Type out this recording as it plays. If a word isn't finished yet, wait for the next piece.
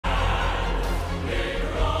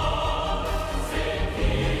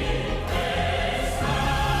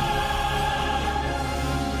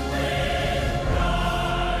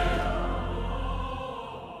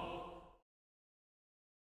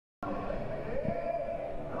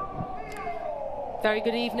Very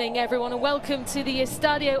good evening, everyone, and welcome to the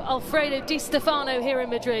Estadio Alfredo Di Stefano here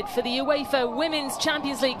in Madrid for the UEFA Women's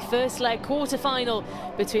Champions League first leg quarter-final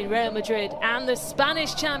between Real Madrid and the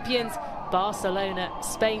Spanish champions Barcelona.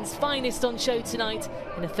 Spain's finest on show tonight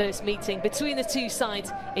in a first meeting between the two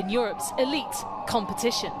sides in Europe's elite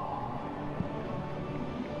competition.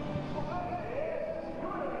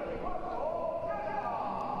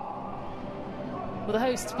 Well, the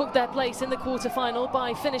hosts booked their place in the quarter-final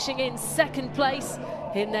by finishing in second place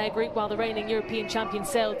in their group, while the reigning European champions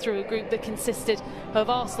sailed through a group that consisted of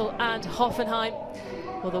Arsenal and Hoffenheim.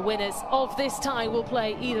 Well, the winners of this tie will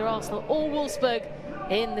play either Arsenal or Wolfsburg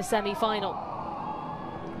in the semi-final.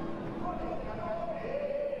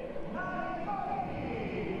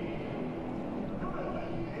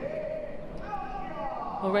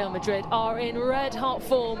 Well, Real Madrid are in red-hot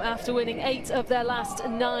form after winning 8 of their last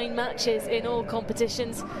 9 matches in all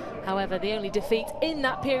competitions. However, the only defeat in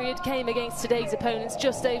that period came against today's opponents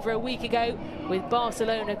just over a week ago, with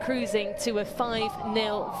Barcelona cruising to a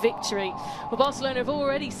 5-0 victory. Well, Barcelona have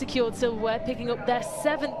already secured silverware, picking up their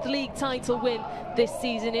 7th league title win this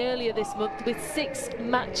season earlier this month, with 6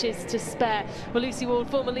 matches to spare. Well, Lucy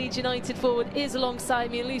Ward, former Leeds United forward, is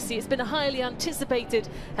alongside me. And Lucy, it's been a highly anticipated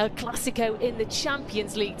El Clasico in the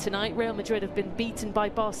Champions League tonight. Real Madrid have been beaten by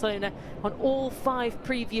Barcelona on all 5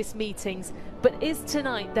 previous meetings, but is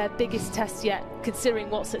tonight their biggest test yet, considering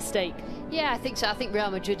what's at stake? Yeah, I think so. I think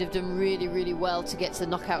Real Madrid have done really, really well to get to the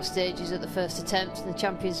knockout stages at the first attempt in the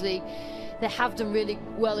Champions League. They have done really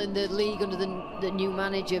well in the league under the new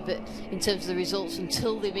manager, but in terms of the results,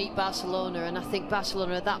 until they meet Barcelona, and I think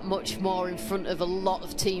Barcelona are that much more in front of a lot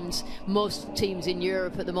of teams, most teams in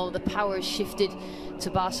Europe at the moment. The power has shifted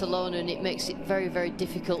to Barcelona, and it makes it very, very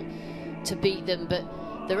difficult to beat them. But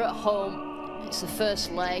they're at home. It's the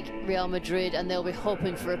first leg, Real Madrid, and they'll be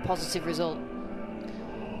hoping for a positive result.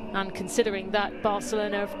 And considering that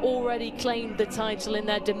Barcelona have already claimed the title in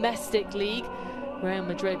their domestic league, Real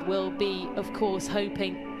Madrid will be, of course,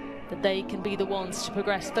 hoping that they can be the ones to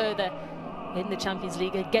progress further in the Champions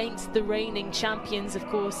League against the reigning champions. Of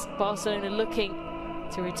course, Barcelona looking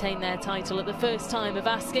to retain their title at the first time of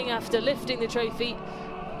asking after lifting the trophy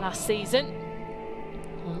last season.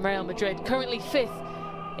 And Real Madrid currently 5th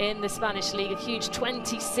in the Spanish league, a huge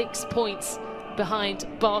 26 points behind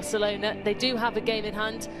Barcelona. They do have a game in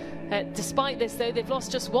hand. Despite this, though, they've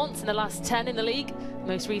lost just once in the last 10 in the league,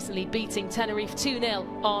 most recently beating Tenerife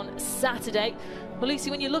 2-0 on Saturday. Well,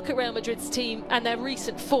 Lucy, when you look at Real Madrid's team and their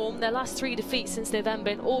recent form, their last 3 defeats since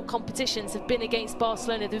November in all competitions have been against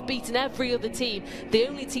Barcelona. They've beaten every other team. The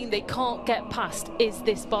only team they can't get past is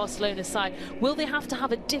this Barcelona side. Will they have to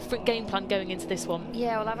have a different game plan going into this one?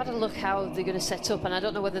 Yeah, well, I've had a look how they're going to set up, and I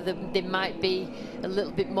don't know whether they might be a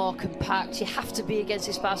little bit more compact. You have to be against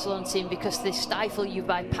this Barcelona team because they stifle you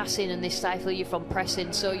by passing and they stifle you from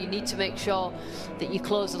pressing, so you need to make sure that you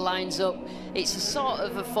close the lines up. It's a sort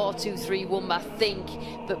of a 4-2-3-1, I think,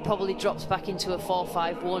 but probably drops back into a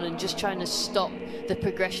 4-5-1 and just trying to stop the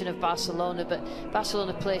progression of Barcelona. But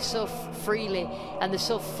Barcelona play so freely and they're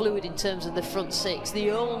so fluid in terms of the front 6.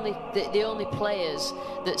 The only players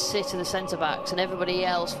that sit are the centre-backs, and everybody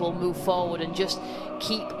else will move forward and just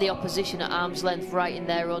keep the opposition at arm's length right in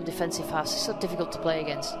their own defensive half. It's so difficult to play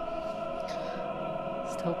against.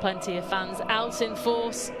 Still plenty of fans out in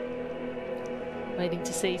force, waiting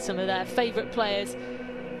to see some of their favourite players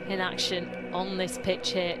in action on this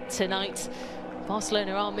pitch here tonight.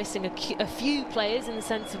 Barcelona are missing a few players, in the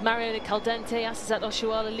sense of Mariona Caldente, Asisat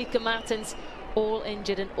Oshuala, Lika Martins, all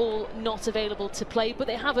injured and all not available to play, but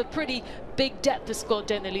they have a pretty big depth of squad,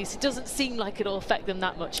 don't they, Lucy? It doesn't seem like it'll affect them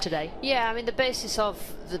that much today. Yeah, I mean, the basis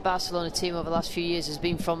of the Barcelona team over the last few years has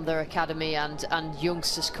been from their academy and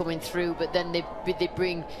youngsters coming through, but then they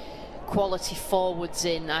bring quality forwards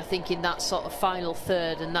in, I think, in that sort of final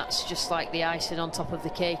third, and that's just like the icing on top of the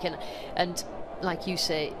cake. And like you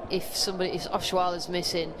say, if Oshuala's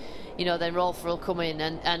missing, you know, then Rolf will come in,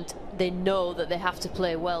 and they know that they have to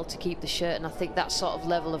play well to keep the shirt, and I think that sort of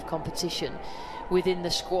level of competition within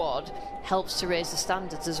the squad helps to raise the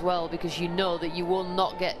standards as well, because you know that you will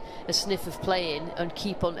not get a sniff of playing and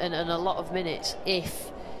keep on and a lot of minutes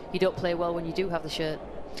if you don't play well when you do have the shirt.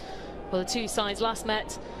 Well, the two sides last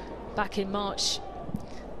met back in March,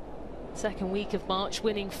 second week of March,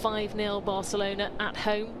 winning 5-0 Barcelona at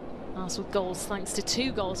home. Arsenal goals thanks to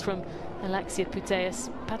 2 goals from Alexia Putellas.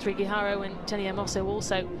 Patrick Guijarro and Jenny Hermoso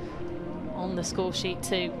also on the score sheet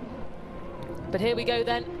too. But here we go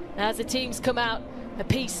then, as the teams come out, a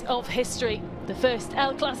piece of history. The first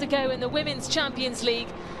El Clasico in the Women's Champions League.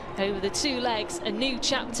 Over the 2 legs, a new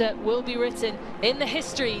chapter will be written in the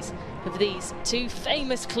histories of these 2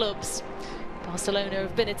 famous clubs. Barcelona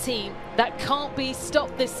have been a team that can't be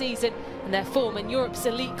stopped this season, and their form in Europe's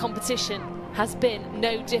elite competition has been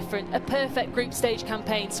no different. A perfect group stage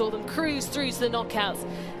campaign saw them cruise through to the knockouts,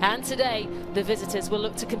 and today the visitors will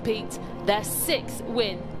look to compete their 6th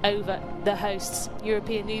win over the hosts.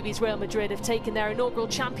 European newbies Real Madrid have taken their inaugural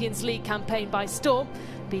Champions League campaign by storm,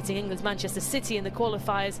 beating England's Manchester City in the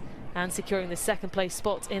qualifiers and securing the 2nd place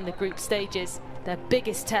spot in the group stages. Their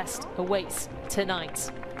biggest test awaits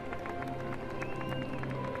tonight.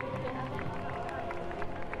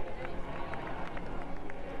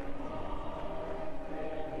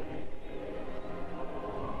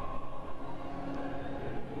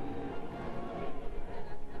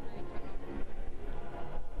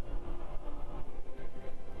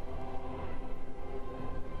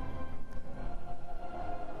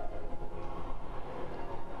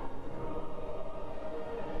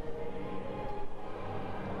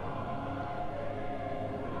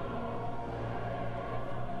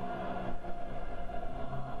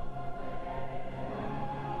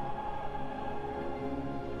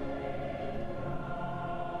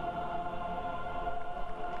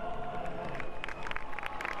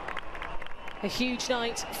 A huge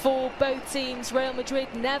night for both teams. Real Madrid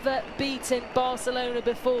never beaten Barcelona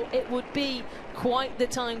before. It would be quite the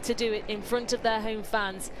time to do it in front of their home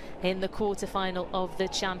fans in the quarter-final of the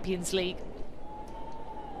Champions League.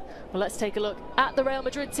 Well, let's take a look at the Real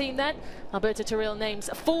Madrid team then. Alberto Toril names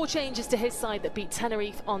 4 changes to his side that beat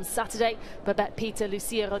Tenerife on Saturday. Babette Pita,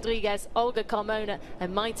 Lucia Rodriguez, Olga Carmona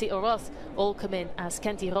and Maite Oroz all come in as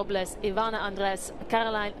Kenty Robles, Ivana Andres,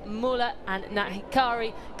 Caroline Muller and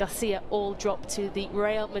Nahikari Garcia all drop to the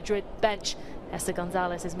Real Madrid bench. Esther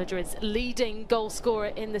Gonzalez is Madrid's leading goal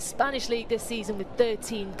scorer in the Spanish league this season with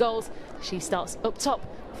 13 goals. She starts up top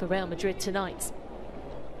for Real Madrid tonight.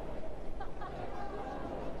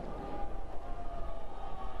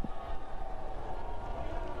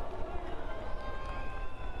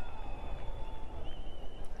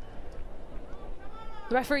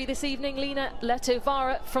 The referee this evening, Lina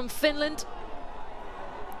Letovara from Finland.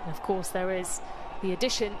 And of course there is the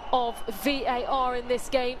addition of VAR in this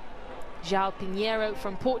game. João Pinheiro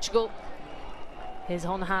from Portugal is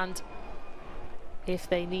on hand if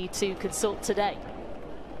they need to consult today.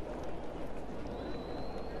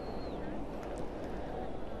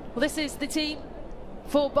 Well, this is the team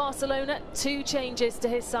for Barcelona. 2 changes to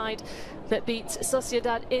his side that beat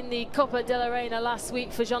Sociedad in the Copa de la Reina last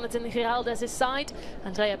week for Jonathan Giraldez' side.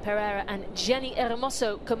 Andrea Pereira and Jenny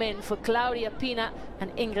Hermoso come in for Claudia Pina and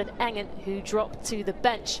Ingrid Engen, who dropped to the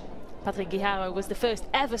bench. Patrick Guijarro was the first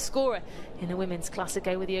ever scorer in a women's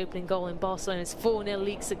Clásico with the opening goal in Barcelona's 4-0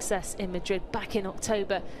 league success in Madrid back in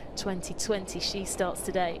October 2020. She starts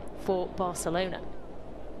today for Barcelona.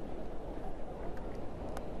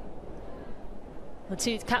 The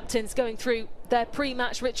 2 captains going through their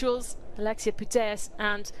pre-match rituals, Alexia Putellas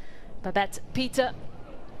and Babette Pita.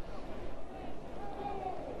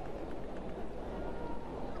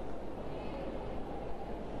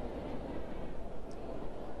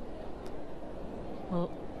 Well,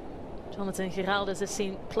 Jonathan Giraldez has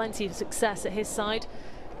seen plenty of success at his side.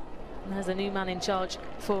 And there's a new man in charge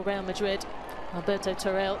for Real Madrid. Alberto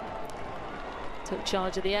Toril took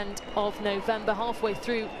charge at the end of November, halfway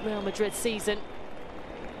through Real Madrid's season.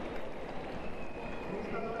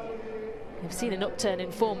 They've seen an upturn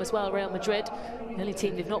in form as well, Real Madrid. The only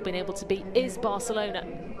team they've not been able to beat is Barcelona.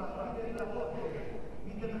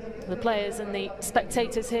 The players and the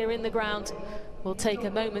spectators here in the ground will take a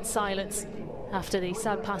moment's silence after the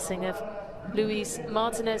sad passing of Luis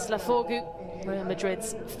Martinez Laforgue, Real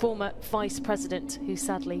Madrid's former vice president, who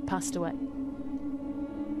sadly passed away.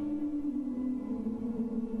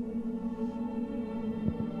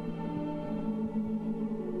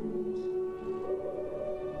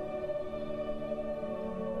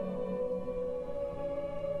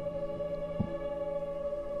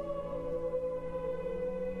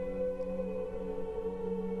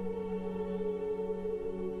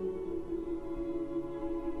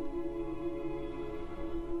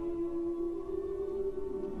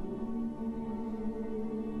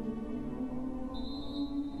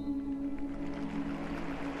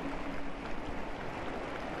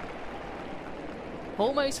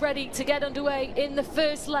 Almost ready to get underway in the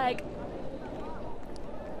first leg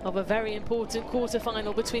of a very important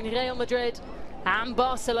quarter-final between Real Madrid and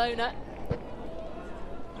Barcelona.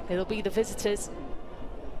 It'll be the visitors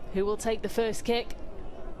who will take the first kick.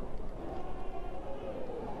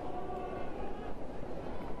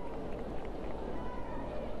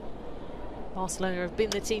 Barcelona have been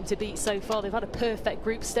the team to beat so far. They've had a perfect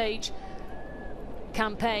group stage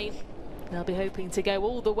campaign. They'll be hoping to go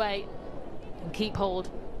all the way and keep hold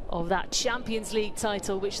of that Champions League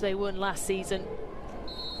title which they won last season.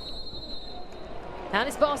 And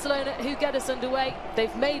it's Barcelona who get us underway.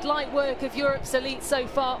 They've made light work of Europe's elite so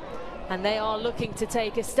far, and they are looking to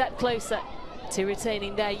take a step closer to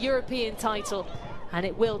retaining their European title, and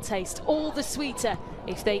it will taste all the sweeter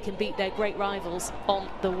if they can beat their great rivals on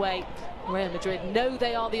the way. Real Madrid know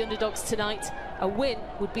they are the underdogs tonight. A win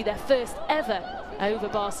would be their first ever over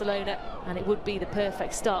Barcelona, and it would be the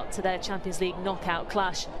perfect start to their Champions League knockout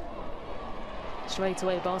clash. Straight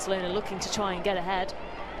away Barcelona looking to try and get ahead.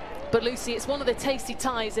 But Lucy, it's one of the tasty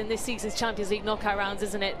ties in this season's Champions League knockout rounds,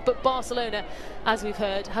 isn't it? But Barcelona, as we've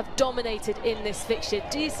heard, have dominated in this fixture.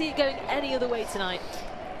 Do you see it going any other way tonight?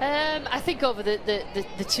 I think over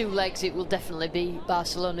the two legs it will definitely be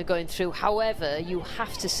Barcelona going through. However, you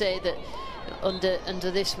have to say that under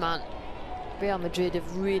this man, Real Madrid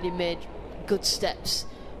have really made good steps,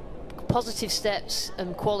 positive steps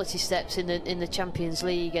and quality steps in the Champions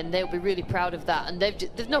League, and they'll be really proud of that. And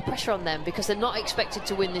there's no pressure on them because they're not expected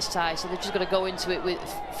to win this tie, so they've just got to go into it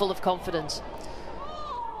full of confidence.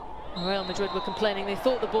 Real Madrid were complaining they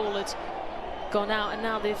thought the ball had gone out, and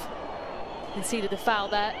now they've conceded the foul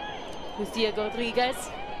there with Diego Rodriguez.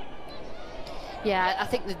 Yeah, I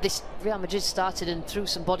think that this Real Madrid started and threw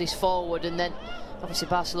some bodies forward, and then obviously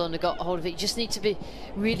Barcelona got a hold of it. You just need to be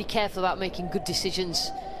really careful about making good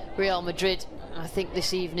decisions, Real Madrid, I think,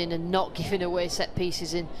 this evening, and not giving away set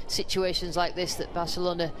pieces in situations like this. That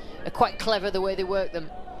Barcelona are quite clever the way they work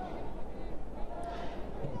them.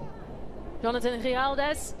 Jonathan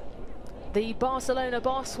Giraldez, the Barcelona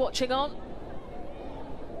boss, watching on.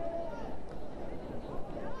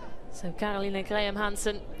 So Carolina Graham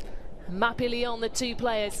Hansen and Mappy Leon, the two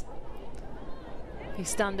players who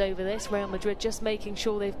stand over this. Real Madrid just making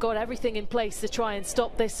sure they've got everything in place to try and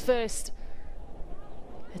stop this first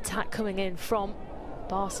attack coming in from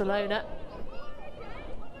Barcelona.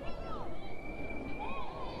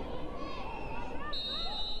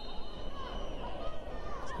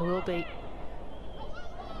 So it will be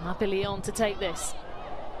Mappy Leon to take this.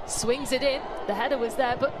 Swings it in. The header was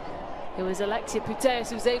there, but it was Alexia Putellas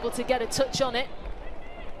who was able to get a touch on it.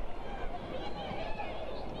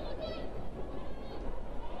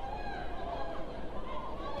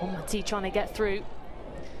 Bonmati trying to get through.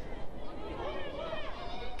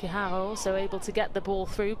 Guijarro also able to get the ball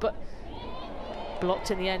through, but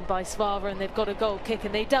blocked in the end by Svava, and they've got a goal kick,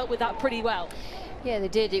 and they dealt with that pretty well. Yeah, they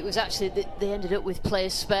did. It was actually they ended up with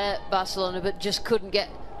players spare, Barcelona, but just couldn't get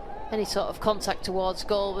any sort of contact towards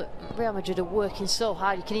goal. But Real Madrid are working so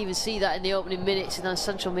hard. You can even see that in the opening minutes in those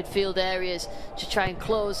central midfield areas to try and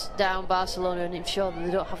close down Barcelona and ensure that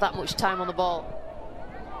they don't have that much time on the ball.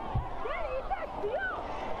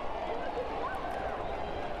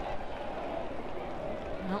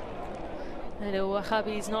 Well, I know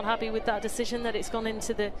Wahabi's not happy with that decision, that it's gone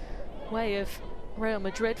into the way of Real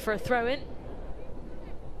Madrid for a throw-in.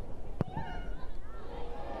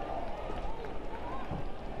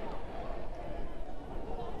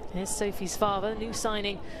 Here's Sophie's father, new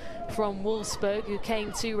signing from Wolfsburg, who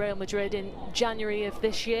came to Real Madrid in January of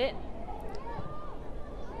this year.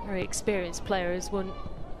 Very experienced player, has won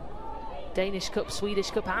Danish Cup,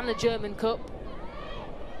 Swedish Cup and the German Cup.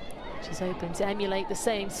 She's hoping to emulate the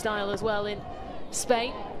same style as well in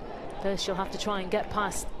Spain. First she'll have to try and get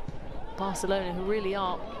past Barcelona, who really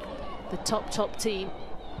are the top team,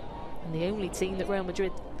 and the only team that Real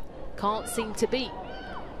Madrid can't seem to beat.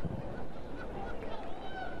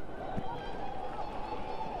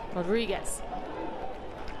 Rodriguez.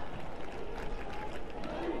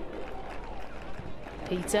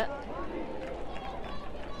 Peter.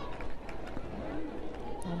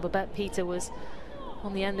 Babette Peter was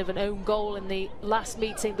on the end of an own goal in the last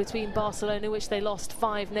meeting between Barcelona, which they lost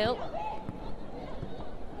 5-0.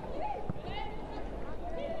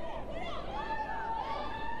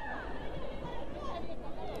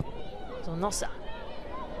 Zonosa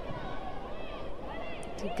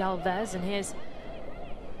to Galvez, and here's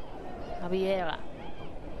Javiera.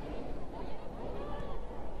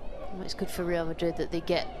 Well, it's good for Real Madrid that they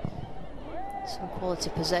get some quality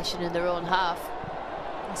possession in their own half.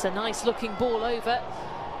 It's a nice looking ball over,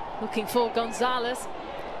 looking for Gonzalez.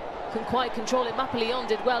 Couldn't quite control it. Mappy Leon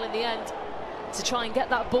did well in the end to try and get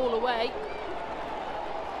that ball away.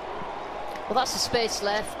 Well, that's the space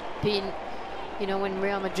left, being, you know, when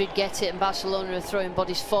Real Madrid get it and Barcelona are throwing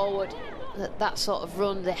bodies forward, that sort of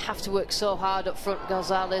run, they have to work so hard up front,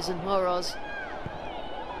 Gonzalez and Moroz.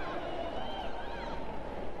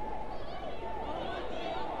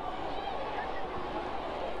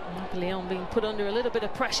 Leon being put under a little bit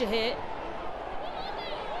of pressure here.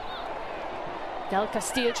 Del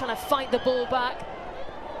Castillo trying to fight the ball back.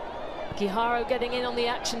 Guijarro getting in on the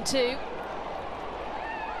action too.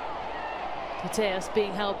 Putellas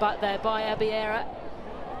being held back there by Abiera.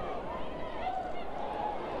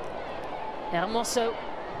 Hermoso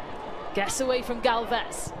gets away from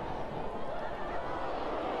Galvez.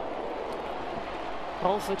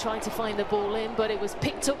 Rolfo trying to find the ball in, but it was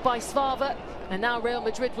picked up by Svava, and now Real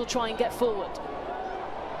Madrid will try and get forward.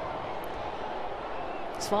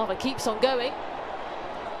 Svava keeps on going.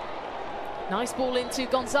 Nice ball into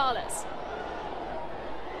Gonzalez.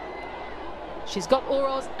 She's got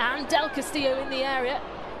Oroz and Del Castillo in the area.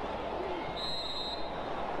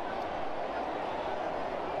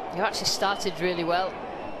 You actually started really well,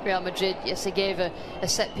 Real Madrid. Yes, they gave a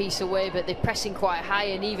set piece away, but they're pressing quite high,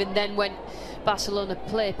 and even then when Barcelona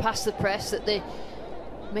play past the press, that they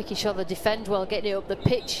making sure they defend well, getting it up the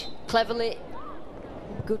pitch cleverly,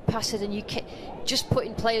 good passing, and you just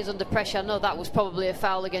putting players under pressure. I know that was probably a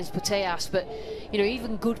foul against Putellas, but you know,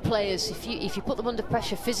 even good players, if you put them under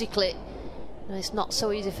pressure physically, it's not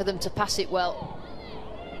so easy for them to pass it well.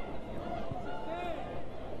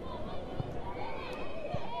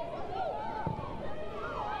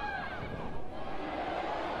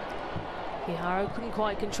 Guijarro couldn't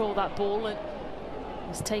quite control that ball and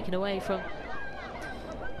was taken away from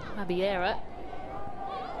Abiera.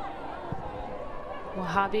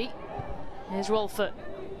 Wahabi. Here's Rolfo.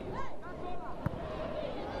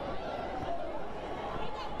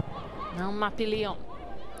 Now Mapillon.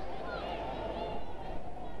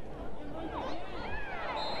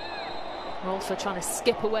 Rolfo trying to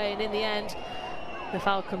skip away, and in the end the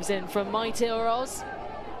foul comes in from Maite Oroz.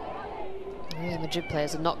 Yeah, Madrid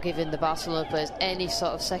players are not giving the Barcelona players any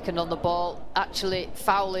sort of second on the ball, actually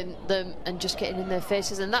fouling them and just getting in their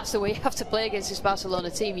faces, and that's the way you have to play against this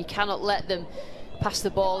Barcelona team. You cannot let them pass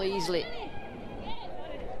the ball easily.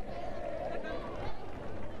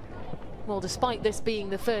 Well, despite this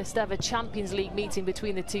being the first ever Champions League meeting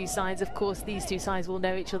between the two sides, of course these two sides will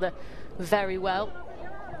know each other very well,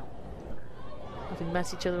 having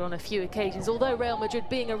met each other on a few occasions, although Real Madrid,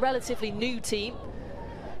 being a relatively new team,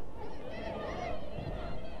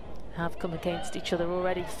 have come against each other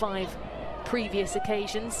already 5 previous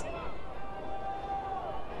occasions.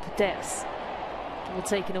 Putellas, all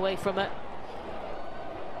taken away from her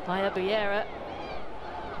by Abiera,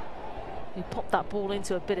 who popped that ball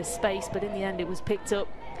into a bit of space, but in the end it was picked up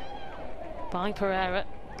by Pereira.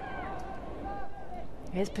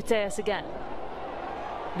 Here's Putellas again.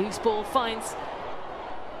 Loose ball finds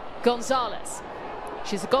Gonzalez.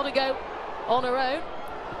 She's got to go on her own.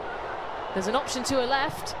 There's an option to her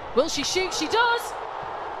left. Will she shoot? She does!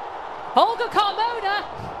 Olga Carmona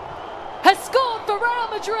has scored for Real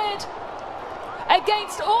Madrid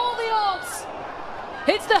against all the odds.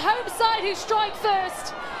 It's the home side who strike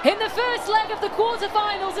first in the first leg of the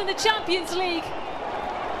quarter-finals in the Champions League.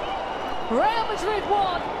 Real Madrid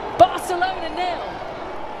 1, Barcelona 0.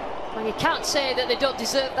 And you can't say that they don't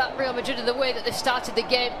deserve that, Real Madrid, in the way that they've started the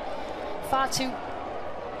game. Far too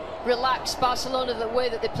relaxed, Barcelona, the way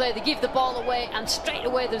that they play. They give the ball away and straight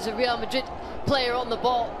away there's a Real Madrid player on the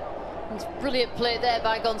ball. It's brilliant play there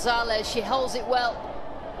by Gonzalez. She holds it well.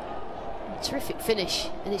 Terrific finish,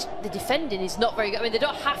 and the defending is not very good. I mean, they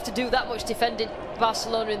don't have to do that much defending,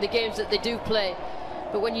 Barcelona, in the games that they do play,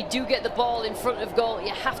 but when you do get the ball in front of goal, you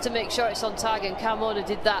have to make sure it's on target, and Carmona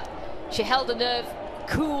did that. She held a nerve,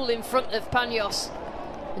 cool in front of Paños,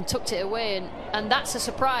 and tucked it away, and that's a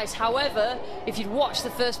surprise. However, if you'd watched the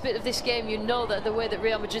first bit of this game, you know that the way that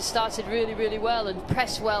Real Madrid started really, really well and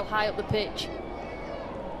pressed well high up the pitch.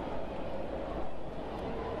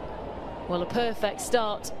 Well, a perfect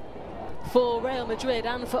start for Real Madrid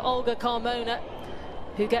and for Olga Carmona,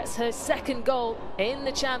 who gets her second goal in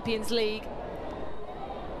the Champions League.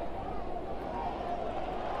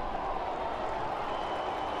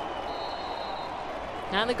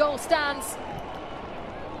 And the goal stands.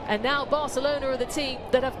 And now Barcelona are the team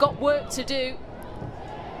that have got work to do.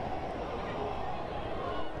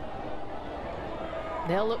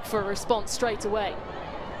 They'll look for a response straight away.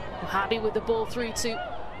 Happy with the ball through to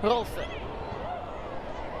Rolfo.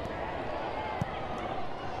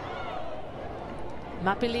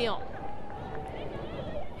 Mapillon.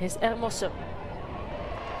 Here's Hermoso.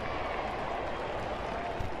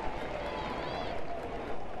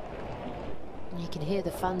 You can hear the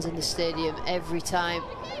fans in the stadium every time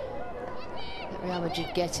that Real Madrid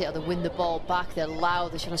get it or they win the ball back. They're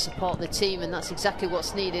loud, they're trying to support the team, and that's exactly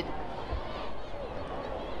what's needed.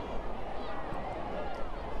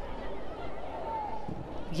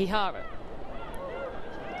 Guijarro.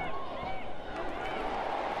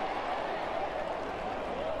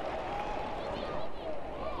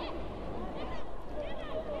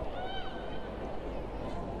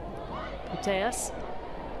 Putellas.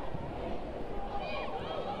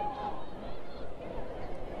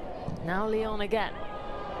 Now Leon again.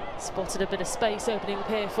 Spotted a bit of space opening up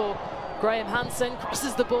here for Graham Hansen.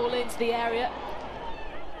 Crosses the ball into the area.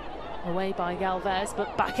 Away by Galvez,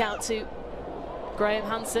 but back out to Graham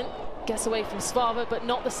Hansen. Gets away from Svava, but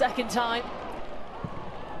not the second time.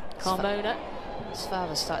 Carmona.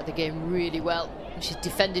 Svava started the game really well. She's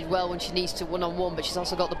defended well when she needs to one-on-one, but she's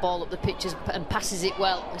also got the ball up the pitches and passes it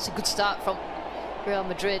well. It's a good start from Real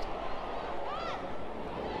Madrid.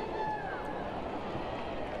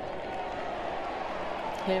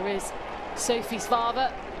 Here is Sophie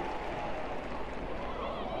Svava.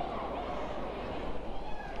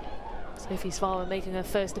 Sophie Svava making her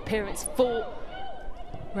first appearance for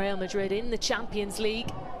Real Madrid in the Champions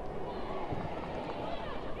League.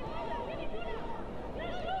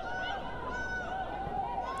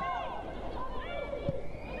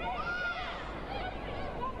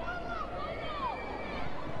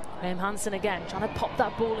 Graham Hansen again, trying to pop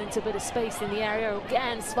that ball into a bit of space in the area.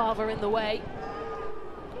 Again, Svava in the way.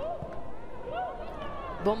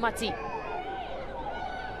 Bonmati.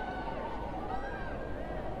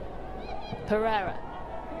 Pereira.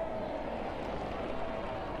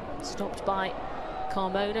 Stopped by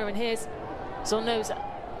Carmona, and here's Zornoza.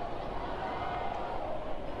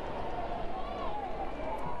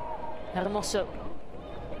 Hermoso.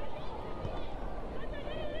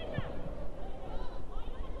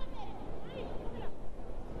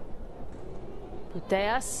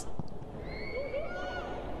 Putellas.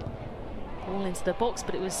 Ball into the box,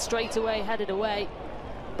 but it was straight away headed away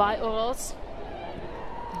by Oroz.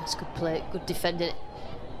 That's good play, good defending.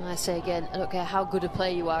 And I say again, I don't care how good a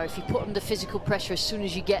player you are, if you put under physical pressure as soon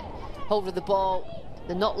as you get hold of the ball,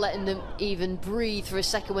 they're not letting them even breathe for a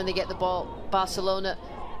second when they get the ball. Barcelona,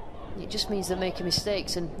 it just means they're making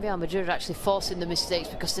mistakes, and Real Madrid are actually forcing the mistakes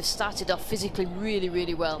because they've started off physically really,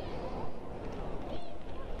 really well.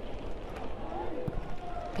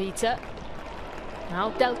 Peter. Now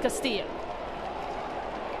Del Castillo.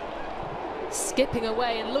 Skipping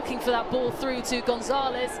away and looking for that ball through to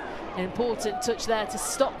Gonzalez. An important touch there to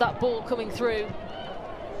stop that ball coming through.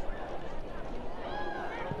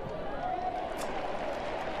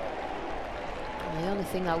 The only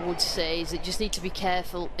thing I would say is they just need to be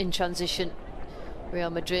careful in transition. Real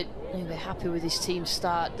Madrid, they're happy with this team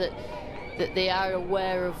start, that they are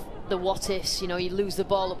aware of the what-ifs. You know, you lose the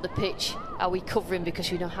ball up the pitch, are we covering,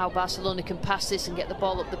 because you know how Barcelona can pass this and get the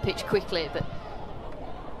ball up the pitch quickly. But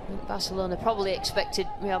Barcelona probably expected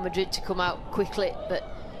Real Madrid to come out quickly, but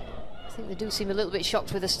I think they do seem a little bit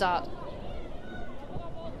shocked with the start.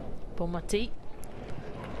 Bonmati.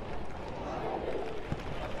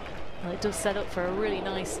 Well, it does set up for a really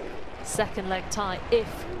nice second leg tie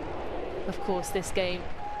if, of course, this game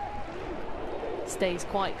stays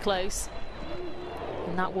quite close.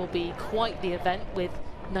 And that will be quite the event, with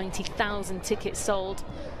 90,000 tickets sold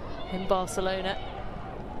in Barcelona.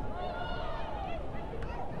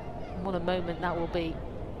 And what a moment that will be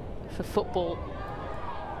for football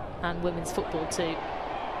and women's football too.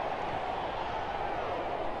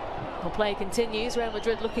 The play continues. Real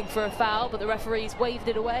Madrid looking for a foul, but the referees waved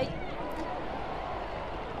it away.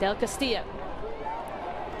 Del Castillo.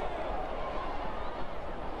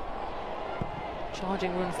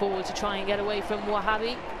 Charging run forward to try and get away from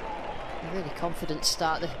Wahabi. A really confident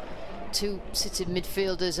start. The two sitting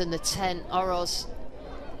midfielders and the 10, Oroz,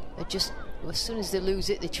 are just, as soon as they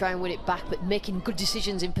lose it, they try and win it back, but making good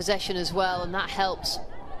decisions in possession as well, and that helps.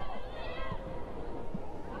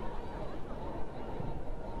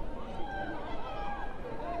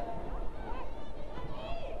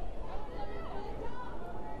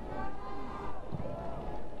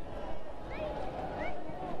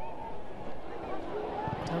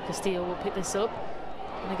 Castillo will pick this up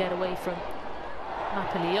and get away from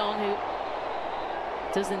Napoleon,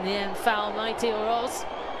 who does in the end foul Mighty Oroz.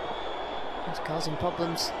 That's causing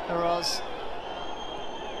problems, Oroz.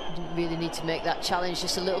 Didn't really need to make that challenge,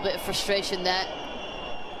 just a little bit of frustration there.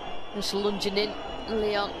 Just lunging in,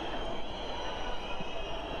 Leon.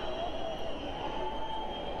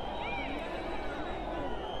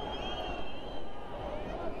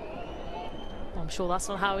 I'm sure that's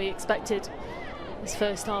not how he expected his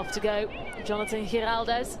first half to go. Jonathan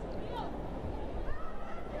Giraldez.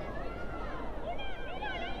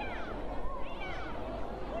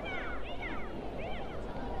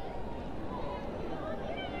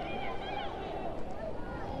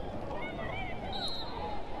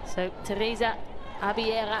 So Teresa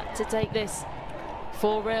Abiera to take this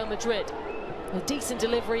for Real Madrid. A decent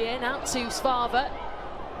delivery in, out to Svava.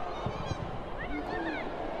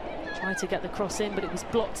 Tried to get the cross in, but it was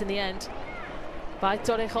blocked in the end by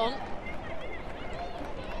Torrejon.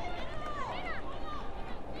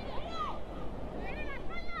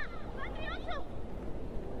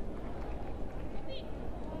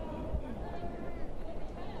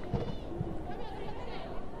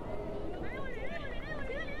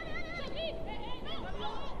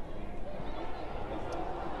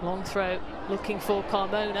 Long throw, looking for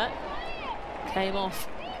Carmona. Came off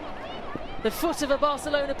the foot of a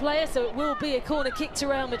Barcelona player, so it will be a corner kick to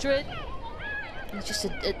Real Madrid. It's just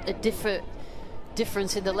a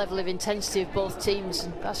difference in the level of intensity of both teams.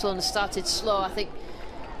 And Barcelona started slow.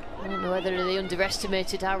 I don't know whether they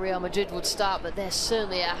underestimated how Real Madrid would start, but they're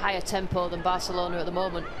certainly at a higher tempo than Barcelona at the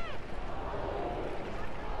moment.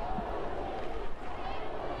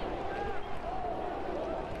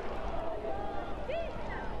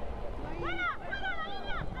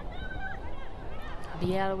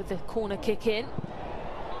 Biel with the corner kick in.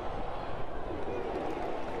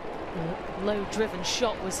 The low-driven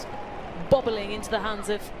shot was bobbling into the hands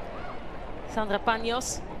of Sandra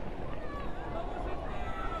Paños.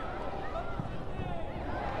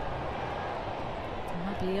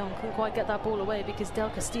 Leon couldn't quite get that ball away because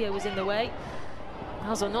Del Castillo was in the way.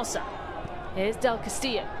 Alzonosa. Here's Del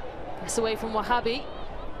Castillo. Gets away from Wahabi.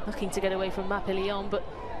 Looking to get away from Mapillon, but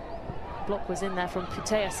block was in there from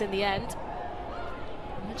Putellas in the end.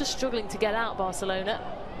 They're just struggling to get out, Barcelona.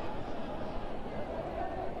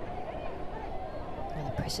 And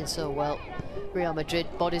they're pressing so well. Real Madrid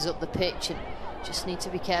bodies up the pitch and just need to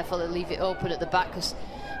be careful and leave it open at the back, because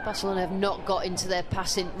Barcelona have not got into their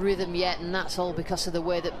passing rhythm yet, and that's all because of the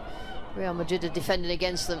way that Real Madrid are defending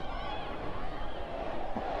against them.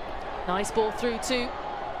 Nice ball through to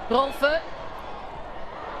Rolfe.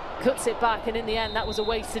 Cuts it back, and in the end that was a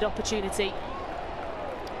wasted opportunity.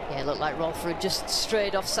 Yeah, it looked like Rolfe had just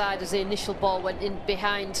strayed offside as the initial ball went in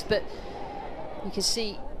behind, but you can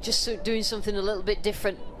see just doing something a little bit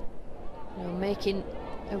different. You know, making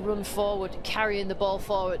a run forward, carrying the ball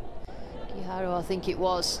forward. Guijarro, I think it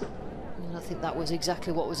was. And I think that was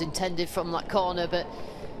exactly what was intended from that corner, but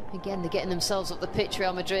again, they're getting themselves up the pitch,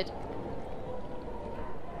 Real Madrid. –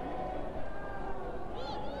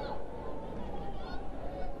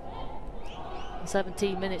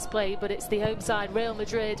 17 minutes played, but it's the home side, Real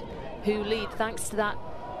Madrid, who lead thanks to that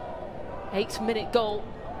 8th-minute goal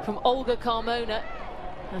from Olga Carmona.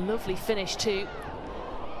 A lovely finish too.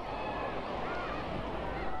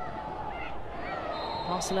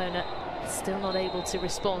 Barcelona still not able to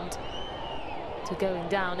respond to going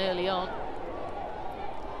down early on.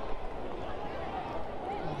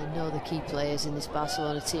 Well, they know the key players in this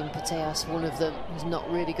Barcelona team. Putellas, one of them, has not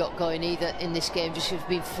really got going either in this game, just has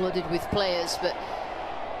been flooded with players, but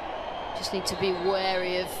just need to be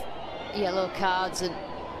wary of yellow cards and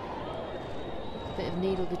a bit of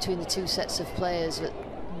needle between the two sets of players. But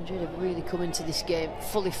Madrid have really come into this game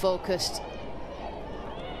fully focused,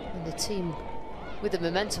 and the team with the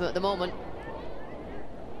momentum at the moment.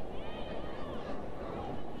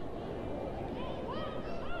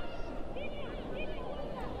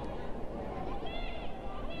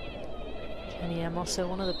 Jenny Hermoso,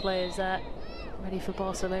 one of the players there, ready for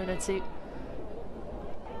Barcelona to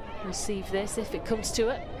receive this if it comes to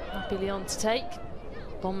it. Mapillon to take.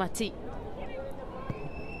 Bonmati.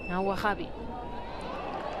 Now Wahabi.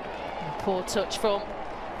 And a poor touch from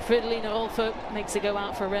Fridolina Rolfe, makes it go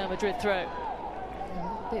out for a Real Madrid throw.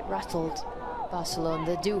 A bit rattled, Barcelona.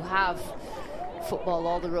 They do have football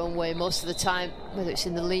all their own way most of the time, whether it's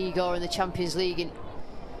in the league or in the Champions League, in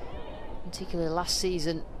particularly last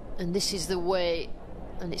season. And this is the way,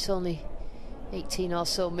 and it's only 18 or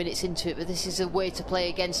so minutes into it, but this is a way to play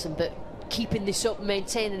against them. But keeping this up,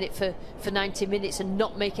 maintaining it for 90 minutes and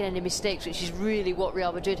not making any mistakes, which is really what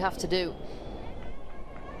Real Madrid have to do.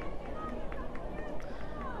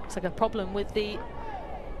 It's like a problem with the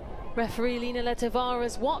referee Lina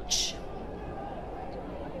Letevara's watch.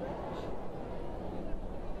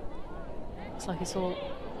 Looks like it's all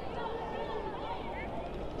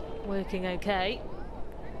working okay.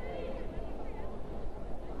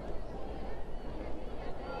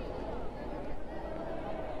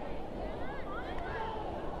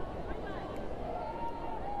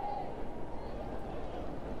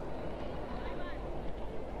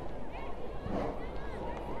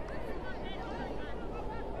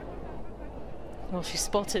 Well, she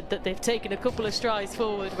spotted that they've taken a couple of strides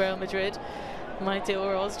forward, Real Madrid. Maite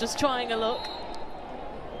Oroz just trying a look.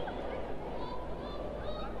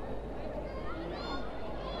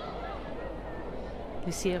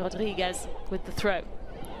 Lucia Rodriguez with the throw.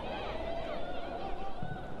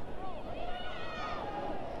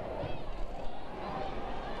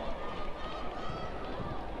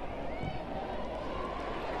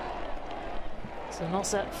 So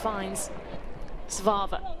Nossa finds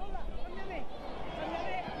Svava.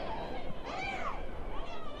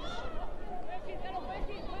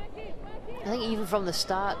 I think even from the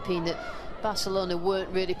start, Pien, that Barcelona weren't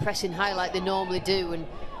really pressing high like they normally do, and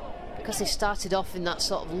because they started off in that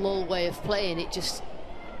sort of lull way of playing, it just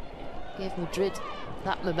gave Madrid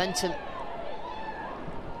that momentum.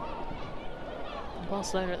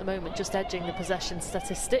 Barcelona at the moment just edging the possession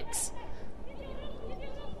statistics.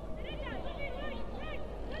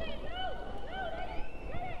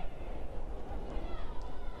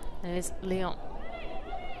 There's Lyon.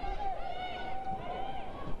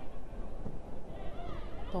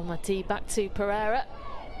 Bonmati back to Pereira.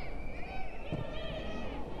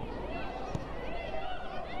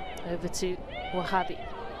 Over to Wahabi.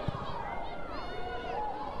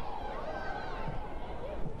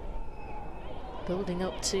 Building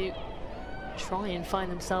up to try and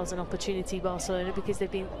find themselves an opportunity, Barcelona, because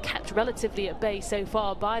they've been kept relatively at bay so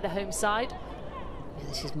far by the home side. Yeah,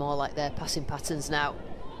 this is more like their passing patterns now,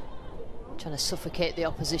 trying to suffocate the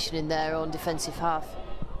opposition in their own defensive half.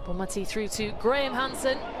 Bonmati through to Graham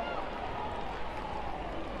Hansen.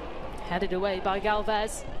 Headed away by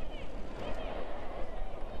Galvez.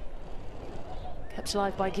 Kept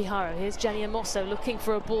alive by Guijarro. Here's Jenny Hermoso looking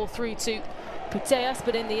for a ball through to Putellas,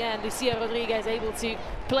 but in the end, Lucia Rodriguez able to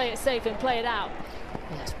play it safe and play it out.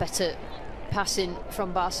 Yeah, it's better passing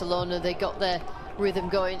from Barcelona. They got their rhythm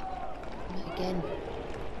going. And again,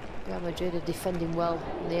 Real Madrid are defending well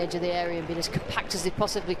on the edge of the area and being as compact as they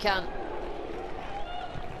possibly can.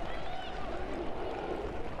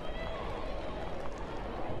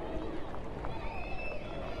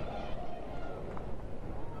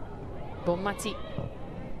 Bonmati.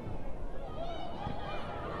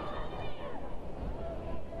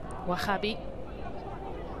 Wahabi.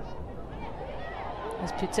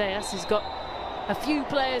 As Putellas has got a few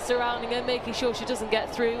players surrounding her, making sure she doesn't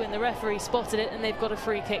get through, and the referee spotted it, and they've got a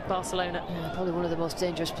free kick, Barcelona. Yeah, probably one of the most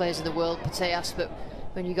dangerous players in the world, Putellas, but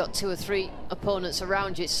when you've got 2 or 3 opponents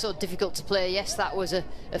around you, it's so difficult to play. Yes, that was a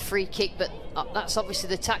free kick, but that's obviously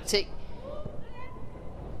the tactic.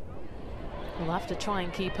 We'll have to try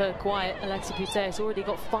and keep her quiet. Alexia Putellas already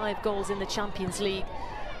got 5 goals in the Champions League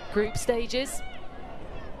group stages.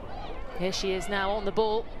 Here she is now on the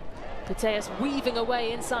ball. Putellas weaving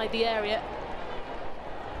away inside the area.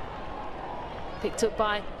 Picked up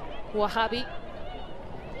by Wahabi.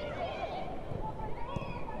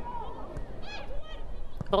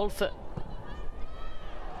 Rolfe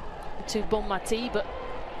to Bonmati, but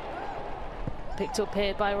picked up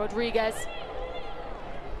here by Rodriguez.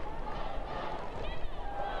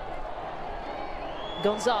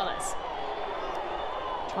 Gonzalez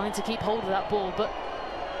trying to keep hold of that ball, but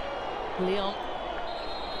Lyon.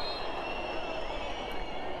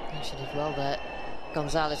 She did well there,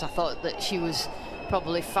 Gonzalez. I thought that she was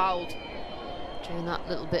probably fouled during that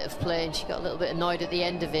little bit of play, and she got a little bit annoyed at the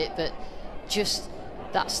end of it, but just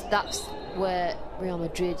that's where Real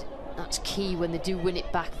Madrid, that's key when they do win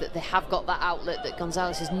it back, that they have got that outlet, that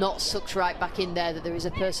Gonzalez is not sucked right back in there, that there is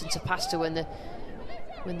a person to pass to when they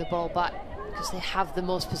win the ball back, because they have the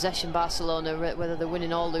most possession, Barcelona, whether they're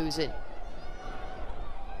winning or losing.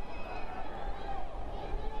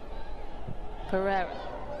 Pereira.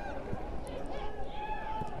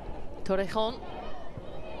 Torrejon.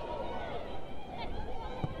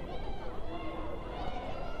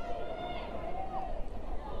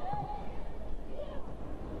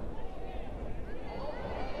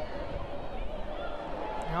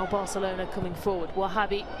 Now Barcelona coming forward.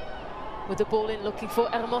 Wahabi with the ball in, looking for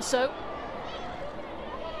Hermoso.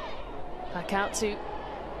 Back out to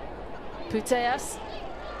Putellas.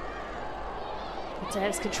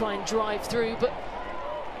 Putellas can try and drive through, but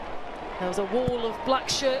there was a wall of black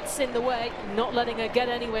shirts in the way, not letting her get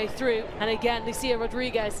any way through. And again, Lucia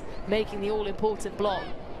Rodriguez making the all-important block.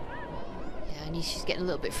 Yeah, and she's getting a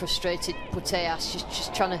little bit frustrated, Putellas. She's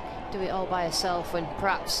just trying to do it all by herself, when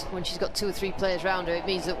perhaps when she's got 2 or 3 players around her, it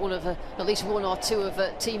means that at least 1 or 2 of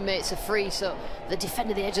her teammates are free. So they're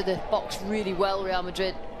defending the edge of the box really well, Real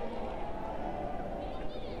Madrid.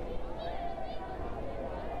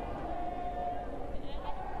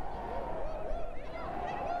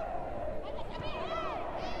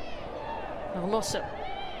 Hermoso.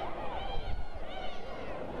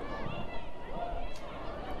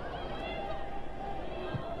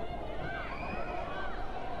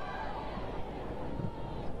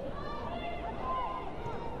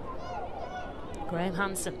 Graham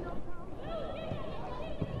Hansen.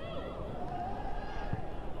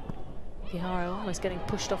 Guijarro almost getting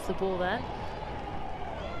pushed off the ball there.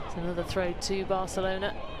 It's another throw to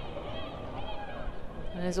Barcelona.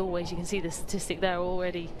 And as always, you can see the statistic there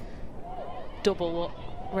already. Double what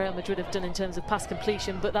Real Madrid have done in terms of pass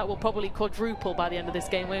completion, but that will probably quadruple by the end of this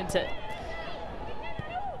game, won't it?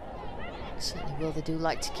 Certainly will. They do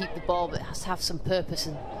like to keep the ball, but it has to have some purpose,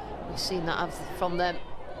 and we've seen that from them.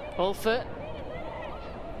 Rolfe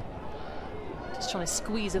just trying to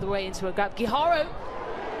squeeze her way into a gap. Guijarro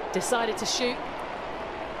decided to shoot.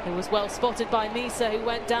 It was well spotted by Misa, who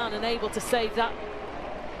went down and able to save that.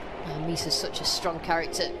 Misa's such a strong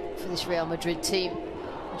character for this Real Madrid team.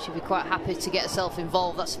 She'll be quite happy to get herself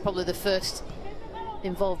involved. That's probably the first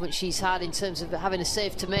involvement she's had in terms of having a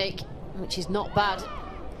save to make, which is not bad,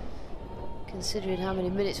 considering how many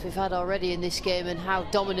minutes we've had already in this game and how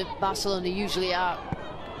dominant Barcelona usually are.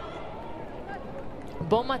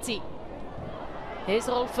 Bonmati. Here's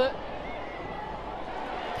Rolfe.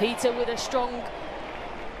 Peter with a strong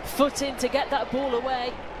foot in to get that ball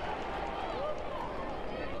away.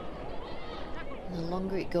 The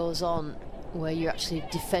longer it goes on, where you're actually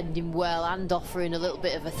defending well and offering a little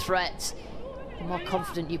bit of a threat, the more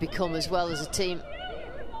confident you become as well as a team.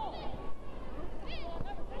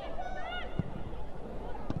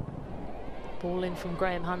 Ball in from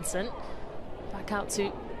Graham Hansen. Back out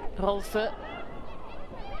to Rolfe. There's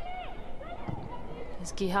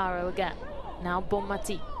Guijarro again. Now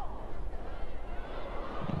Bonmati.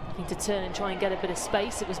 Need to turn and try and get a bit of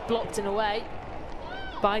space. It was blocked in a way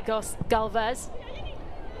by Galvez.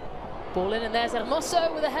 Ball in, and there's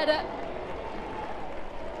Hermoso with a header.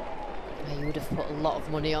 Yeah, you would have put a lot of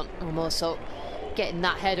money on Hermoso getting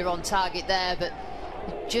that header on target there, but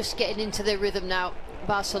just getting into their rhythm now.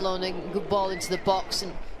 Barcelona, good ball into the box,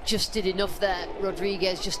 and just did enough there,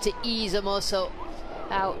 Rodriguez, just to ease Hermoso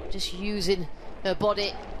out, just using her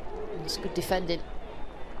body. It's good defending.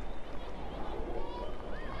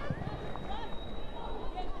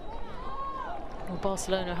 Well,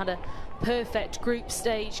 Barcelona had a perfect group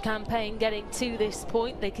stage campaign getting to this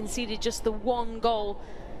point. They conceded just the one goal,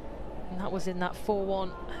 and that was in that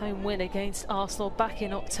 4-1 home win against Arsenal back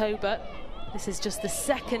in October. This is just the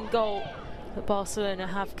second goal that Barcelona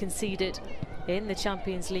have conceded in the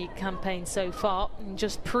Champions League campaign so far, and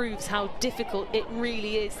just proves how difficult it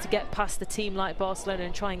really is to get past a team like Barcelona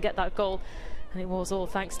and try and get that goal. And it was all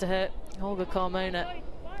thanks to her, Olga Carmona.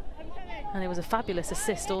 And it was a fabulous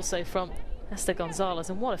assist also from Esther Gonzalez,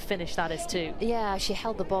 and what a finish that is too. Yeah, she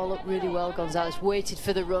held the ball up really well, Gonzalez, waited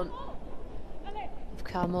for the run of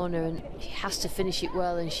Carmona, and she has to finish it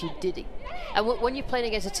well, and she did it. And when you're playing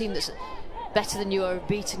against a team that's better than you or have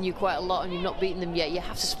beaten you quite a lot and you've not beaten them yet, you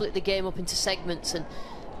have to split the game up into segments, and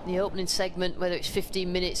the opening segment, whether it's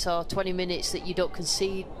 15 minutes or 20 minutes that you don't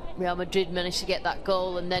concede, Real Madrid managed to get that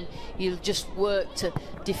goal, and then you'll just work to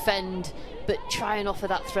defend but try and offer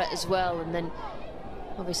that threat as well. And then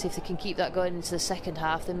obviously if they can keep that going into the second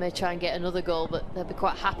half, they may try and get another goal, but they'll be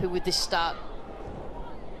quite happy with this start.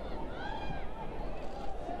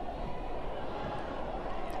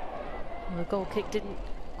 Well, the goal kick didn't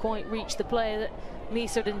quite reach the player that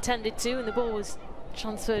Misa had intended to, and the ball was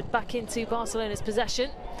transferred back into Barcelona's possession.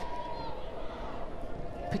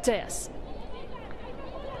 Putellas.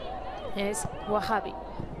 Here's Wahabi.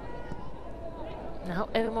 Now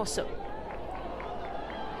Hermoso.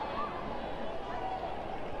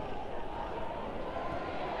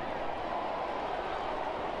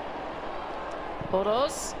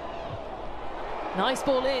 Oroz. Nice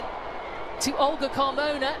ball in to Olga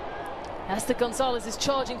Carmona. Esther Gonzalez is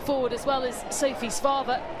charging forward, as well as Sophie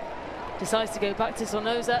Svava. Decides to go back to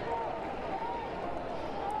Sonoza.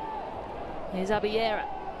 Here's Abellera.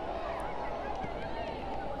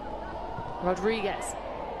 Rodriguez.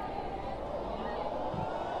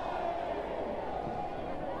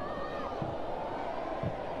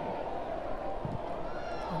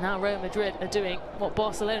 And now Real Madrid are doing what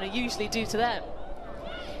Barcelona usually do to them.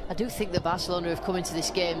 I do think that Barcelona have come into this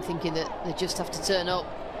game thinking that they just have to turn up.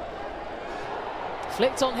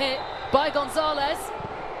 Flicked on here by Gonzalez.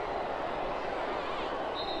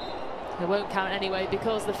 It won't count anyway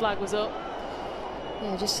because the flag was up.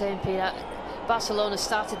 Yeah, just saying, Peter, Barcelona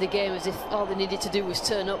started the game as if all they needed to do was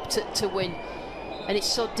turn up to win. And it's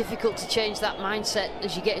so difficult to change that mindset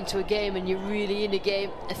as you get into a game and you're really in a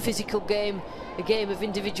game, a physical game, a game of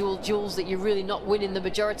individual duels that you're really not winning the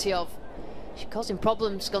majority of. She's causing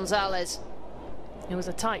problems, Gonzalez. It was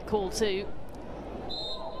a tight call too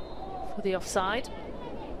for the offside.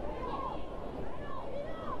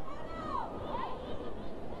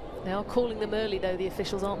 They are calling them early though, the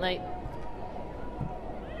officials, aren't they?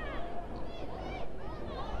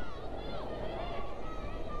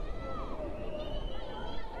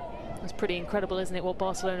 It's pretty incredible, isn't it, what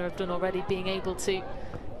Barcelona have done already, being able to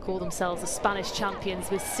call themselves the Spanish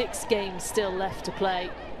champions with 6 games still left to play.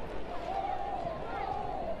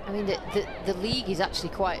 I mean, the league is actually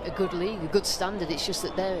quite a good league, a good standard. It's just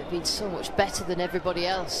that they've been so much better than everybody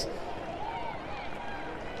else.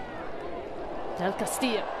 Del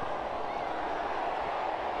Castillo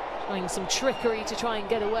showing some trickery to try and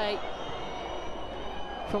get away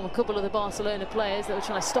from a couple of the Barcelona players that were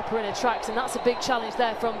trying to stop her in her tracks, and that's a big challenge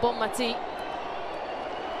there from Bonmati.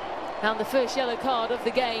 And the first yellow card of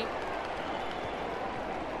the game.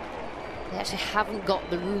 They actually haven't got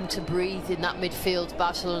the room to breathe in that midfield,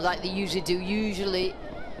 Barcelona, like they usually do. Usually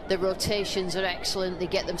the rotations are excellent, they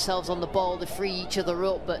get themselves on the ball, they free each other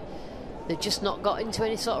up, but they've just not got into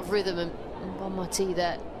any sort of rhythm. And Bonmati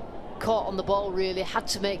there, caught on the ball really, had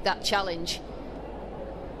to make that challenge.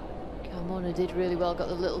 Carmona did really well, got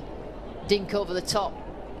the little dink over the top.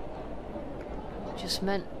 It just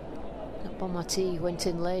meant that Bonmati went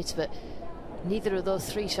in late, but neither of those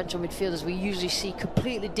three central midfielders we usually see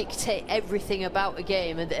completely dictate everything about a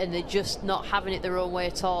game, and they're just not having it their own way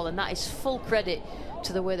at all, and that is full credit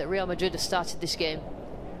to the way that Real Madrid have started this game.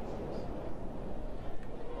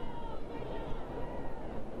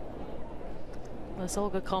 Well, it's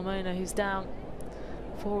Olga Carmona who's down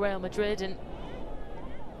for Real Madrid, and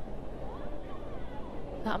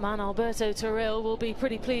that man Alberto Toril will be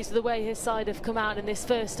pretty pleased with the way his side have come out in this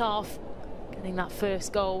first half, getting that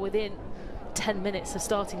first goal within 10 minutes of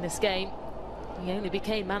starting this game. He only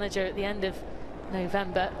became manager at the end of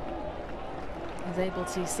November. He was able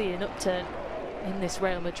to see an upturn in this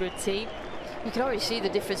Real Madrid team. You can already see the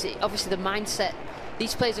difference. Obviously the mindset,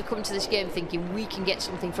 these players have come to this game thinking we can get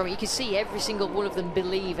something from it. You can see every single one of them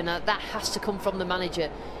believe, and that has to come from the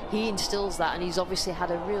manager. He instills that, and he's obviously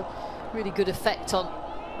had a really good effect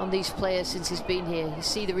on these players since he's been here. You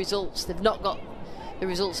see the results. They've not got the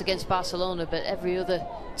results against Barcelona, but every other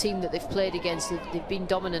team that they've played against, they've been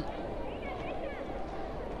dominant.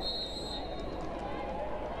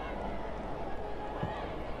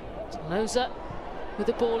 Moza with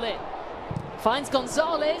the ball in, finds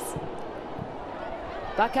Gonzalez,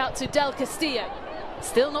 back out to Del Castillo,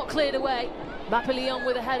 still not cleared away. Mapillon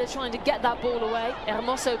with a header trying to get that ball away.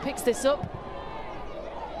 Hermoso picks this up,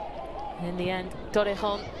 and in the end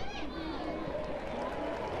Torrejon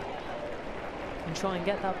can try and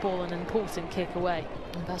get that ball an important kick away.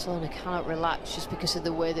 And Barcelona cannot relax just because of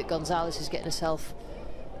the way that Gonzalez is getting herself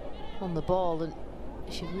on the ball, and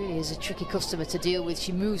she really is a tricky customer to deal with.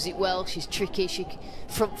 She moves it well, she's tricky, she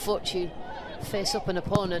front foot, she face up an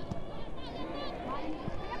opponent.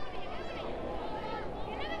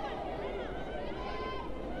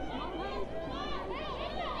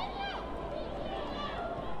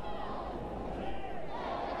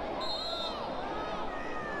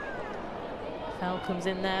 Foul comes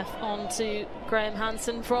in there on to Graham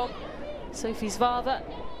Hansen from Sophie's father.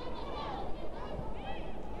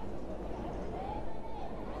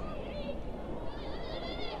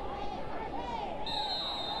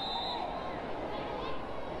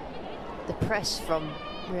 The press from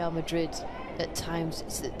Real Madrid at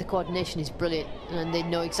times, the coordination is brilliant, and they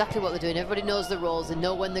know exactly what they're doing. Everybody knows the roles, they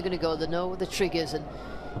know when they're going to go, they know the triggers, and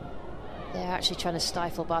they're actually trying to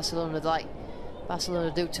stifle Barcelona like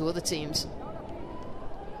Barcelona do to other teams.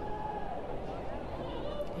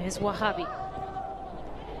 Here's Wahabi.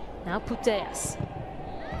 Now Putellas.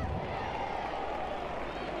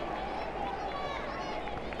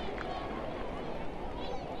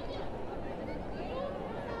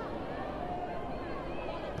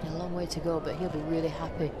 A long way to go, but he'll be really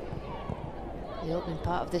happy. The opening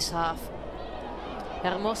part of this half.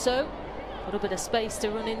 Hermoso, a little bit of space to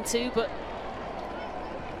run into, but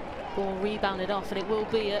ball rebounded off, and it will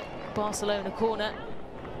be a Barcelona corner.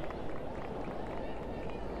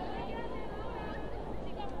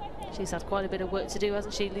 She's had quite a bit of work to do,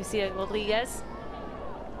 hasn't she, Lucia Rodriguez?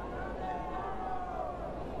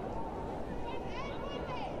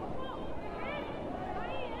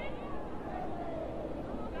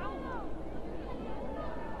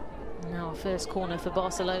 Now our first corner for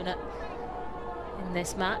Barcelona in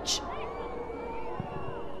this match.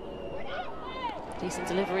 Decent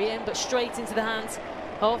delivery in, but straight into the hands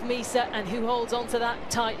of Misa, and who holds on to that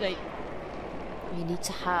tightly. You need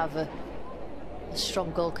to have a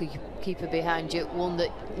strong goalkeeper behind you, one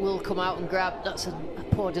that will come out and grab. That's a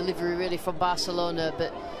poor delivery really from Barcelona,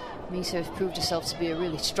 but Misa has proved herself to be a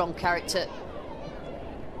really strong character.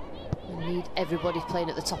 You need everybody playing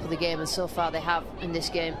at the top of the game, and so far they have in this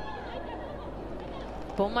game.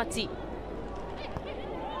 Bonmati.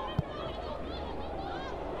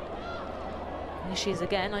 Here she is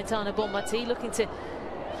again, Aitana Bonmati, looking to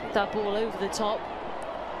shoot that ball over the top.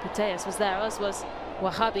 Putellas was there, as was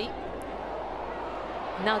Wahabi.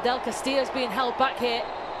 Now Del Castillo's being held back here.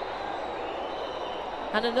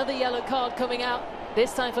 And another yellow card coming out,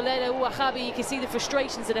 this time for Leila Wahabi. You can see the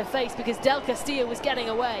frustrations in her face because Del Castillo was getting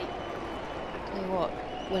away. Tell you what,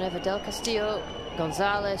 whenever Del Castillo,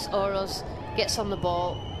 Gonzalez, Oroz gets on the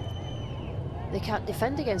ball, they can't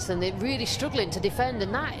defend against them. They're really struggling to defend,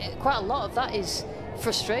 and that, quite a lot of that is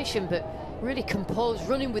frustration, but really composed,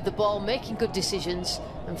 running with the ball, making good decisions,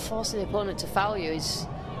 and forcing the opponent to foul you is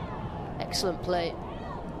excellent play.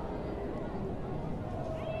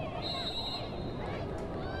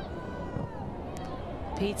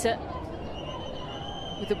 Peter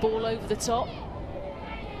with the ball over the top.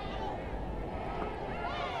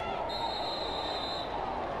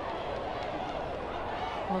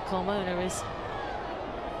 Well, Carmona is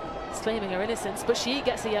claiming her innocence, but she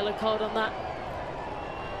gets a yellow card on that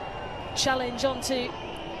challenge onto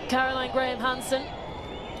Caroline Graham-Hansen.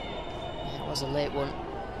 Yeah, it was a late one,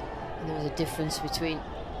 and there was a difference between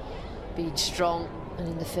being strong and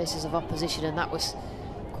in the faces of opposition, and that was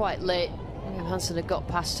quite late. Graham-Hansen had got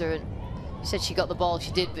past her, and said she got the ball,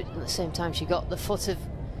 she did, but at the same time she got the foot of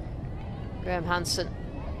Graham-Hansen.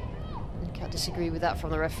 You can't disagree with that from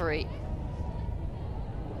the referee.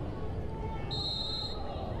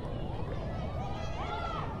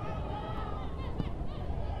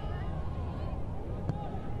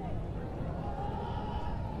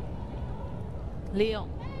 Lyon.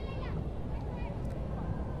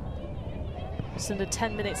 Just under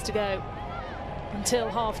 10 minutes to go until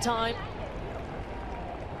half-time.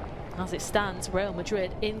 As it stands, Real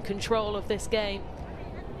Madrid in control of this game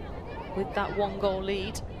with that 1-goal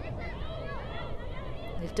lead.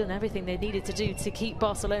 They've done everything they needed to do to keep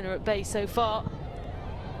Barcelona at bay so far.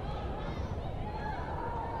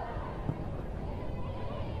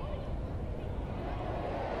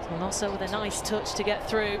 Donoso with a nice touch to get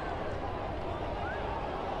through.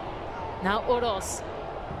 Now Oroz.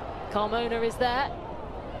 Carmona is there.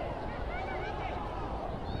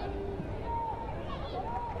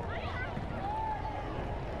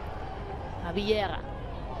 Vieira.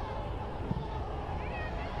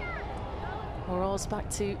 Oroz back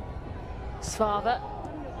to Svava.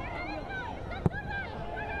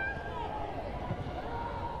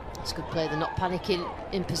 It's a good play, they're not panicking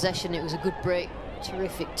in possession. It was a good break,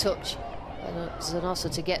 terrific touch. And also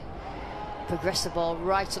to progress the ball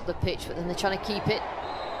right up the pitch, but then they're trying to keep it.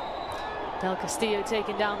 Del Castillo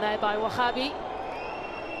taken down there by Wahabi.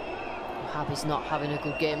 Wahabi's not having a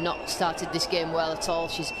good game, not started this game well at all.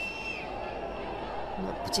 She's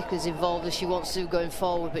not particularly as involved as she wants to going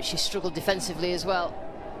forward, but she struggled defensively as well.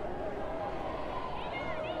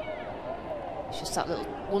 It's just that little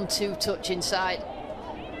 1-2 touch inside.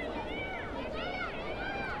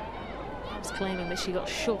 I was claiming that she got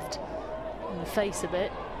shoved in the face a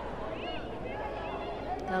bit.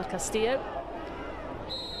 Del Castillo.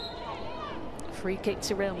 Free kick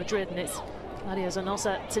to Real Madrid, and it's Claudia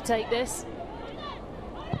Zanosa to take this.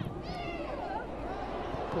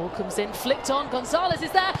 Ball comes in, flicked on, Gonzalez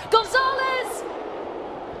is there, Gonzalez!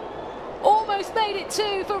 Almost made it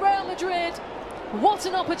 2 for Real Madrid. What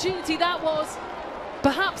an opportunity that was.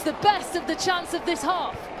 Perhaps the best of the chance of this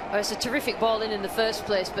half. Oh, it's a terrific ball in the first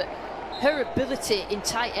place, but her ability in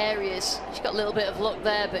tight areas, she got a little bit of luck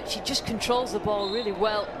there, but she just controls the ball really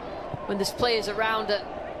well when there's players around her.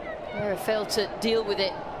 Vera failed to deal with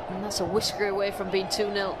it, and that's a whisker away from being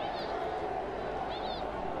 2-0.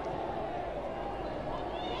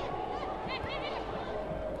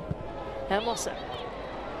 Hermosa.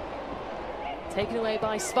 Taken away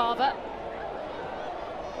by Svava.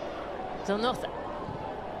 Zanosa.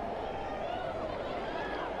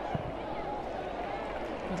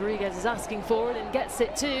 Rodriguez is asking for it and gets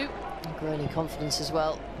it too. And growing in confidence as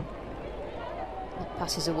well. The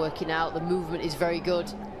passes are working out, the movement is very good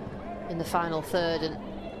in the final third, and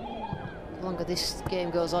the longer this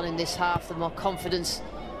game goes on in this half, the more confidence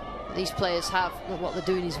that these players have that what they're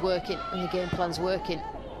doing is working and the game plan's working.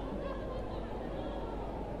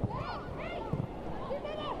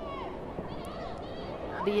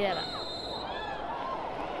 Vieira.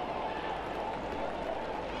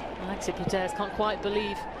 Alexia Putellas can't quite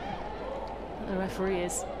believe that the referee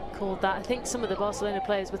has called that. I think some of the Barcelona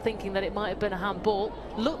players were thinking that it might have been a handball.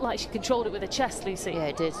 Looked like she controlled it with her chest, Lucy. Yeah,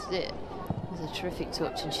 it did. It was a terrific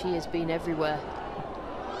touch, and she has been everywhere.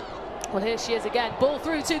 Well, here she is again. Ball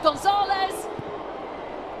through to Gonzalez.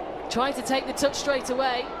 Trying to take the touch straight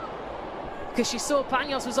away because she saw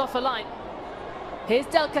Paños was off her line. Here's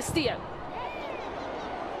Del Castillo.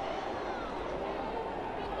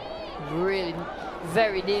 Really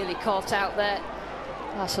very nearly caught out there.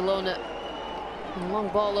 Barcelona, a long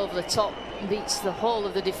ball over the top, beats the whole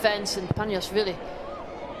of the defence, and Paños really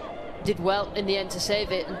did well in the end to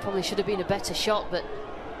save it, and probably should have been a better shot, but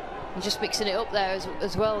you're just mixing it up there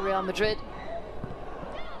as well, Real Madrid.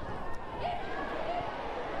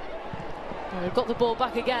 Well, they've got the ball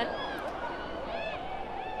back again.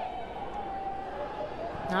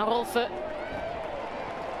 Now Rolfe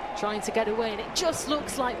trying to get away, and it just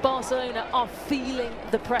looks like Barcelona are feeling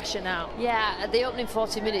the pressure now. Yeah, the opening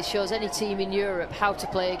 40 minutes shows any team in Europe how to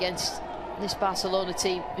play against this Barcelona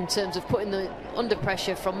team in terms of putting them under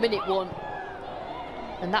pressure from minute 1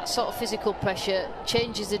 And that sort of physical pressure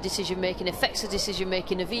changes the decision-making, affects the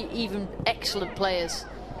decision-making of even excellent players.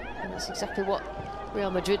 And that's exactly what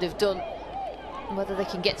Real Madrid have done. And whether they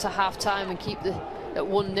can get to half-time and keep at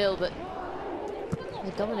 1-0, but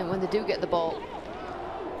they're dominant when they do get the ball.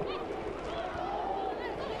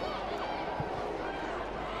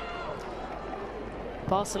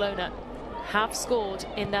 Barcelona have scored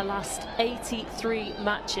in their last 83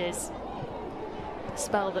 matches. A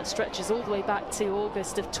spell that stretches all the way back to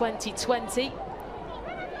August of 2020.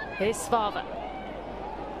 Here's Svava.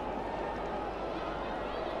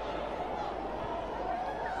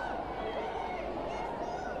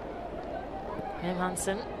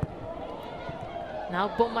 Hansen. Now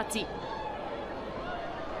Bonmati.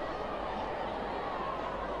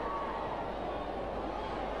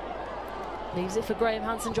 Leaves it for Graham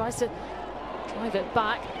Hansen, tries to drive it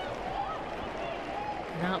back.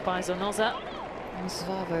 And out by Zornoza. And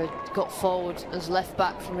Svava got forward as left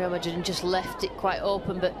back from Real Madrid and just left it quite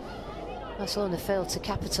open, but Barcelona failed to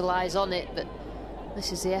capitalise on it. But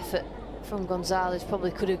this is the effort from Gonzalez.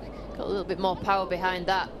 Probably could have got a little bit more power behind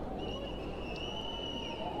that.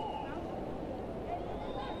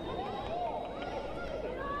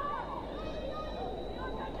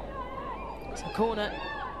 It's a corner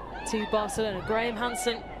to Barcelona. Graham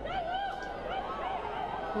Hansen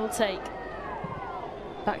will take.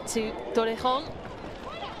 Back to Torrejon,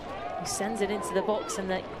 who sends it into the box, and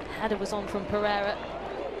the header was on from Pereira.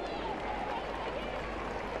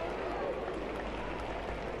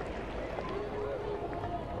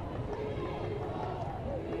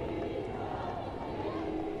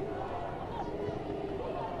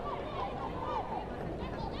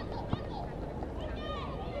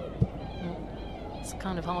 It's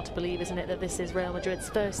kind of hard to believe, isn't it, that this is Real Madrid's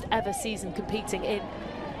first ever season competing in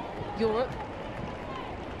Europe.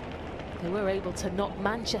 They were able to knock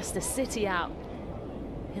Manchester City out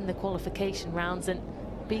in the qualification rounds, and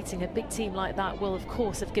beating a big team like that will of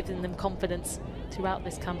course have given them confidence throughout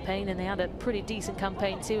this campaign. And they had a pretty decent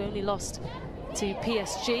campaign too, only lost to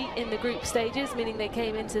PSG in the group stages, meaning they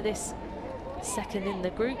came into this second in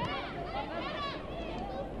the group.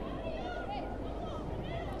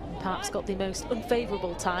 And perhaps got the most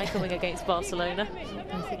unfavourable tie coming against Barcelona.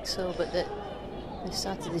 I think so, but they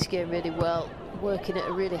started this game really well, working at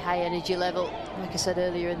a really high energy level. Like I said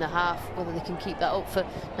earlier in the half, whether they can keep that up for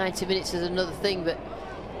 90 minutes is another thing, but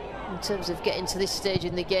in terms of getting to this stage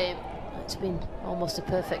in the game, it's been almost a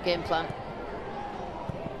perfect game plan.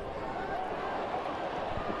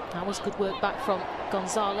 That was good work back from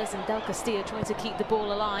Gonzalez, and Del Castillo trying to keep the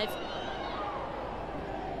ball alive.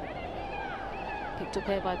 Picked up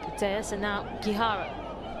here by Putellas, and now Guijara.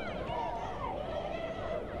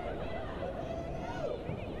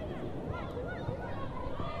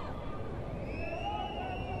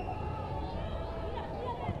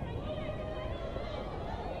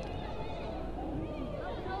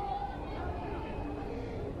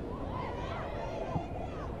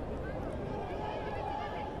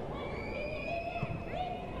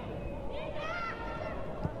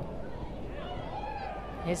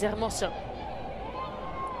 Here's Hermoso.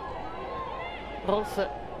 Rolfe.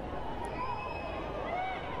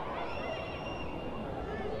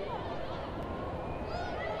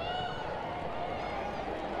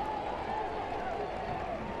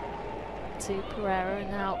 To Pereira,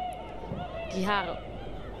 and now Guijara.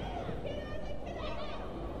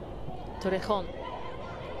 Torrejon.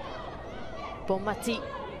 Bonmati.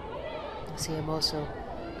 I see Hermoso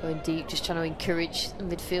going deep, just trying to encourage the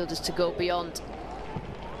midfielders to go beyond.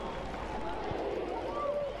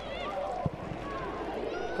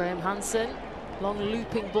 Graham Hansen, long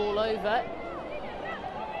looping ball over.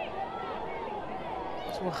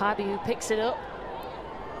 It's Wahabi who picks it up.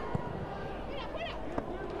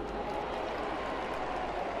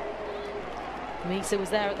 Misa was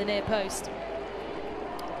there at the near post.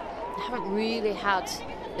 They haven't really had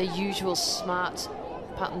the usual smart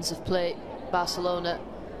patterns of play, Barcelona.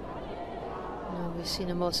 We've seen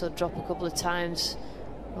Hermoso drop a couple of times.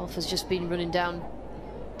 Rolf has just been running down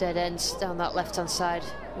dead ends down that left-hand side,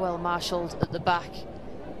 well marshalled at the back.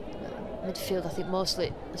 Midfield, I think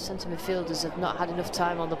mostly the centre midfielders have not had enough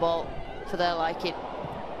time on the ball for their liking.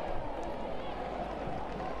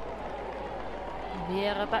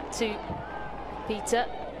 Vieira back to Peter.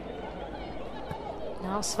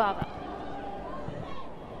 Now Svava.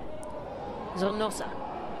 Zornoza.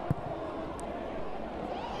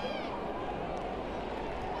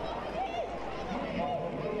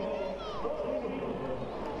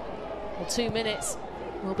 Well, 2 minutes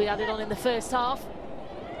will be added on in the first half.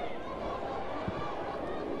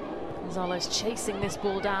 Gonzalez chasing this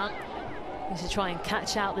ball down to try and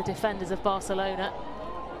catch out the defenders of Barcelona.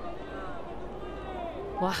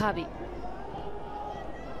 Wahabi.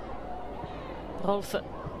 Rolfo.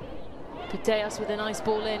 Puteas with a nice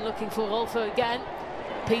ball in, looking for Rolfo again.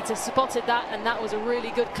 Peter spotted that, and that was a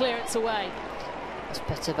really good clearance away. It's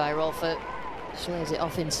better by Rolfo. Slays it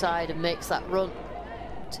off inside and makes that run.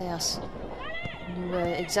 Puteas knew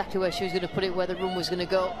exactly where she was going to put it, where the run was going to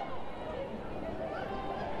go.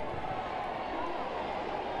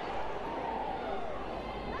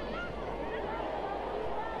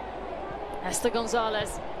 Esther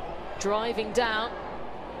Gonzalez driving down.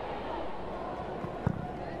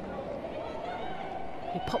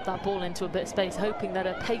 He popped that ball into a bit of space, hoping that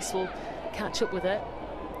her pace will catch up with it.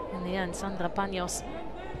 In the end, Sandra Paños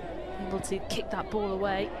able to kick that ball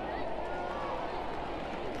away.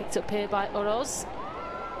 Picked up here by Oroz.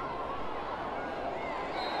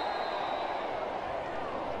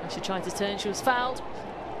 And she tried to turn, she was fouled.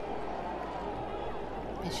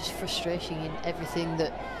 It's just frustration in everything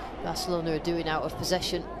that Barcelona are doing out of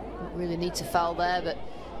possession. Don't really need to foul there, but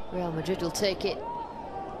Real Madrid will take it.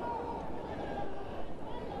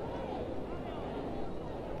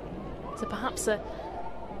 So perhaps a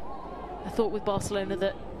thought with Barcelona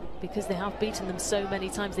that because they have beaten them so many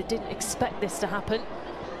times, they didn't expect this to happen.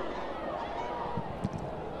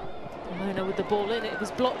 Mona with the ball in, it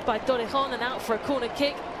was blocked by Torrejon and out for a corner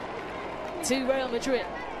kick to Real Madrid.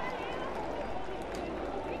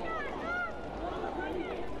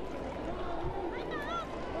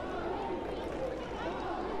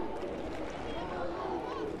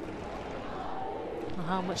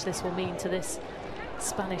 How much this will mean to this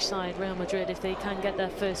Spanish side, Real Madrid, if they can get their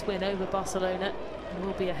first win over Barcelona. It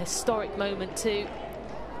will be a historic moment too.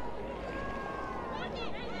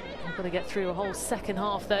 They've got to get through a whole second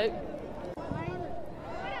half though.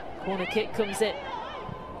 Corner kick comes in.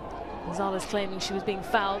 Gonzalez claiming she was being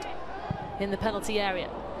fouled in the penalty area.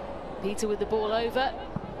 Peter with the ball over,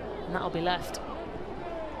 and that'll be left.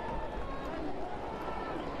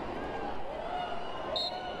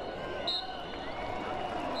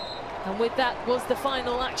 And with that was the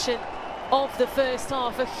final action of the first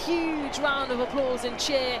half. A huge round of applause and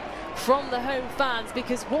cheer from the home fans,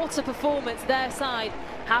 because what a performance their side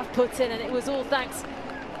have put in, and it was all thanks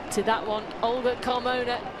to that one, Olga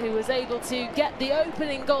Carmona, who was able to get the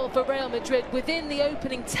opening goal for Real Madrid within the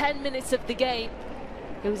opening 10 minutes of the game.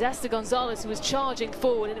 It was Esther Gonzalez who was charging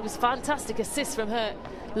forward, and it was a fantastic assist from her.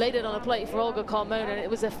 Laid it on a plate for Olga Carmona, and it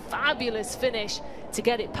was a fabulous finish to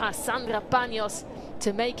get it past Sandra Paños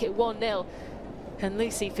to make it 1-0. And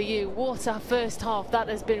Lucy, for you, what a first half that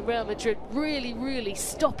has been. Real Madrid really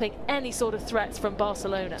stopping any sort of threats from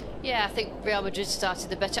Barcelona. Yeah, I think Real Madrid started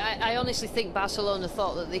the better. I honestly think Barcelona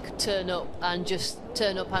thought that they could turn up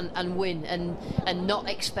and win and not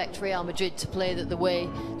expect Real Madrid to play the way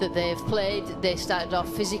that they've played. They started off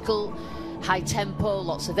physical, high tempo,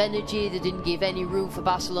 lots of energy. They didn't give any room for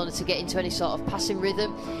Barcelona to get into any sort of passing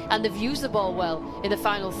rhythm, and they've used the ball well in the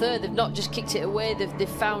final third. They've not just kicked it away, they've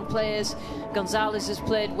found players. Gonzalez has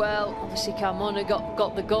played well, obviously Carmona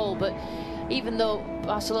got the goal, but even though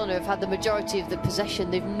Barcelona have had the majority of the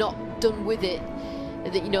possession, they've not done with it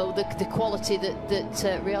the quality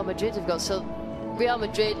that Real Madrid have got. So Real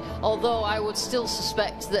Madrid, although I would still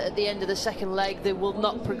suspect that at the end of the second leg they will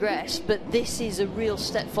not progress, but this is a real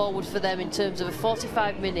step forward for them in terms of a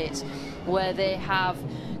 45 minutes where they have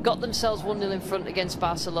got themselves 1-0 in front against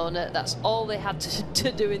Barcelona. That's all they had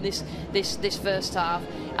to do in this first half,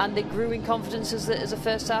 and they grew in confidence as the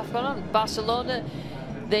first half gone on. Barcelona,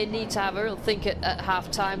 they need to have a real think at half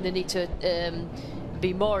time. They need to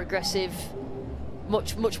be more aggressive,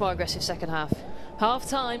 much more aggressive second half. Half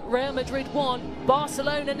time, Real Madrid 1,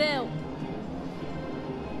 Barcelona 0.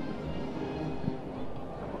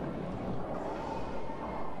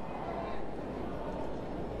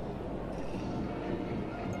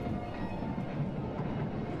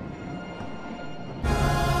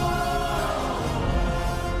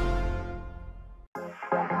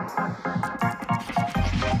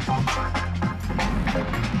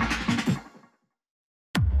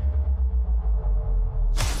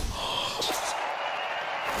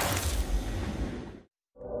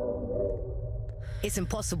 It's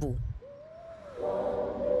impossible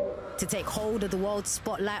to take hold of the world's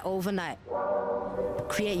spotlight overnight.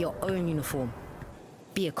 Create your own uniform.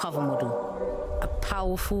 Be a cover model, a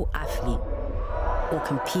powerful athlete, or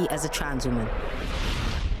compete as a trans woman.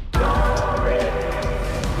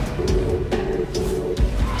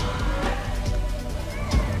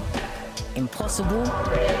 Impossible?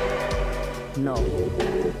 No.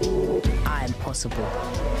 I am possible.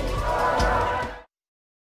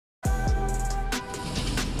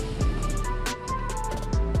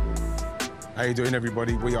 How you doing,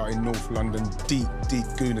 everybody? We are in North London, deep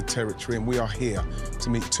Gooner territory, and we are here to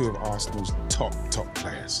meet two of Arsenal's top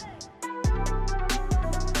players.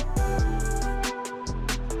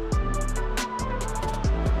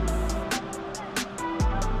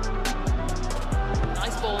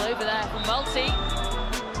 Nice ball over there from Multi.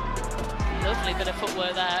 Lovely bit of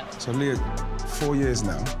footwork there. So, Leah, 4 years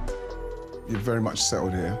now. You're very much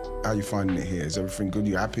settled here. How are you finding it here? Is everything good?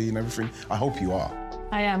 You happy and everything? I hope you are.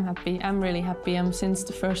 I am happy. I'm really happy. Since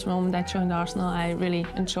the first moment I joined Arsenal, I really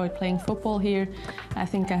enjoyed playing football here. I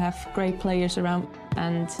think I have great players around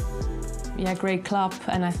and, yeah, great club.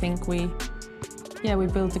 And I think we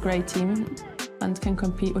built a great team and can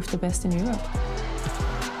compete with the best in Europe.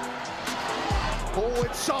 Oh,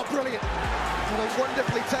 it's so brilliant. What a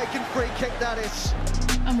wonderfully taken free kick that is.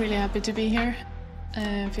 I'm really happy to be here.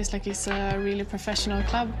 It feels like it's a really professional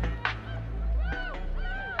club.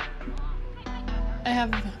 I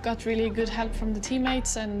have got really good help from the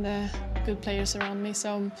teammates and good players around me,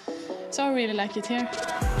 so I really like it here.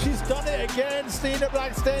 She's done it again, Stina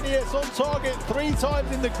Blackstenius on target 3 times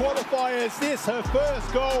in the qualifiers. This her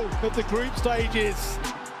first goal at the group stages.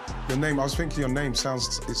 Your name, I was thinking your name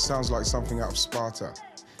sounds like something out of Sparta.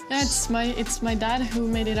 Yeah, it's my dad who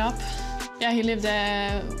made it up. Yeah, he lived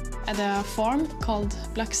at a farm called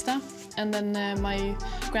Blacksta, and then my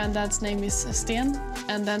granddad's name is Sten,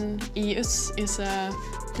 and then Ius is a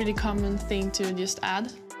pretty common thing to just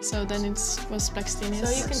add. So then it was Blackstenius.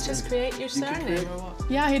 So you can just create your surname or what?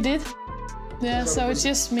 Yeah, he did. Yeah, so it's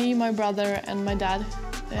just me, my brother, and my dad.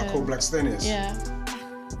 I call Blackstenius? Yeah.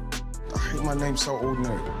 I hate my name so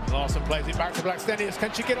ordinary. Larson plays it back to Blackstenius.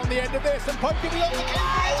 Can she get on the end of this and poking it on the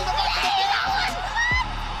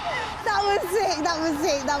That was sick, that was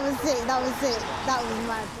sick, that was sick, that was sick. That was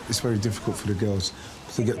mad. It's very difficult for the girls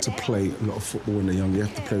to get to play a lot of football when they're young. You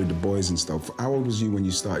have to play with the boys and stuff. How old was you when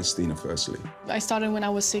you started, Stina, firstly? I started when I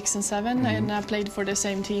was 6 and 7, and I played for the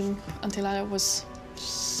same team until I was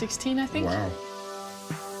 16, I think. Wow.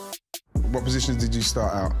 What positions did you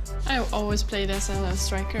start out? I always played as a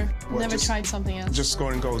striker. What, Never tried something else. Just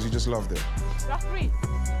scoring goals, you just loved it?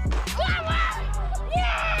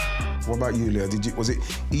 What about you, Leah? Was it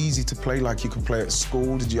easy to play like you could play at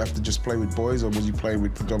school? Did you have to just play with boys, or was you playing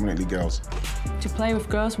with predominantly girls? To play with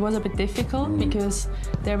girls was a bit difficult because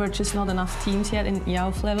there were just not enough teams yet in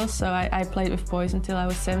youth level, so I played with boys until I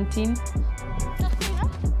was 17.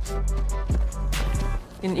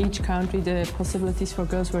 In each country, the possibilities for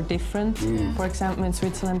girls were different. For example, in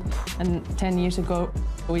Switzerland, and 10 years ago,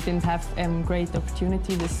 we didn't have great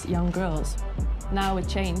opportunity with young girls. Now it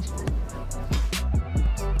changed.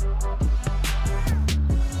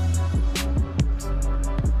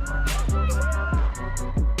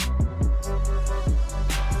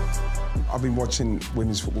 I've been watching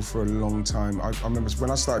women's football for a long time. I remember when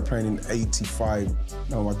I started playing in '85,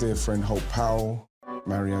 my dear friend Hope Powell,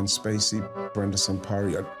 Marianne Spacey, Brenda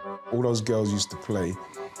Sampari, all those girls used to play,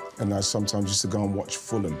 and I sometimes used to go and watch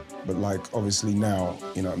Fulham. But like, obviously now,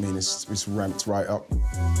 you know what I mean, it's ramped right up.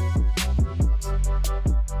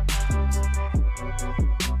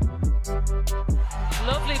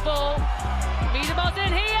 Lovely ball. Miedema's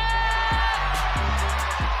in here!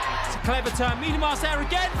 It's a clever turn. Miedema's there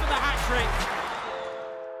again for the hat-trick.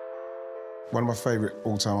 One of my favourite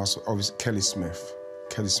all-time was obviously Kelly Smith.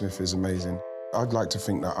 Kelly Smith is amazing. I'd like to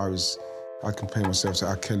think that I'd compare myself to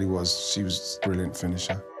how Kelly was. She was a brilliant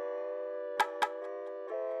finisher.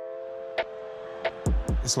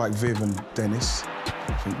 It's like Viv and Dennis.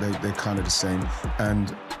 I think they're kind of the same.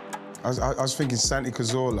 And I was thinking Santi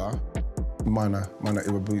Cazorla, Mana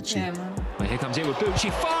Iwabuchi. Yeah, man. Well, here comes Iwabuchi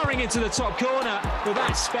firing into the top corner. Well,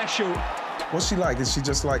 that's special. What's she like? Is she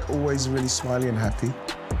just like always really smiley and happy?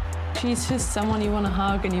 She's just someone you want to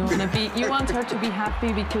hug and you want her to be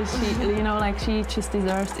happy because she, you know, like she just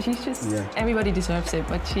deserves it. She's just, everybody deserves it,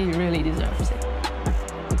 but she really deserves it.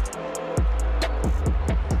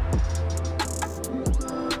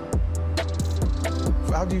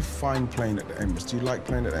 How do you find playing at the Emirates? Do you like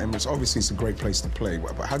playing at the Emirates? Obviously, it's a great place to play,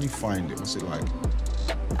 but how do you find it? What's it like?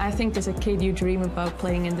 I think as a kid you dream about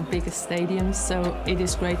playing in the biggest stadiums, so it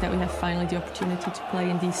is great that we have finally the opportunity to play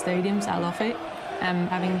in these stadiums. I love it.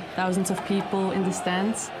 Having thousands of people in the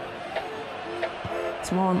stands.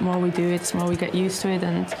 The more we do it, the more we get used to it,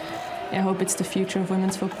 and I hope it's the future of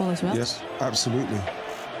women's football as well. Yes, absolutely.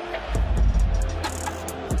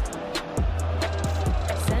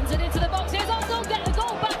 Sends it into the box. Here's Arsenal get the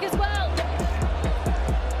goal back as well.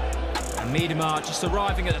 And Miedema just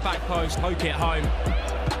arriving at the back post, poke it home.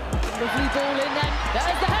 Lovely ball in then.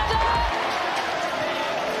 There's the header.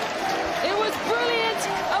 It was brilliant.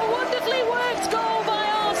 A wonderfully worked goal by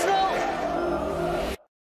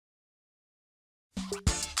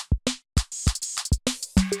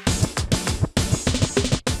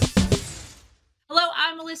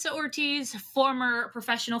Melissa Ortiz, former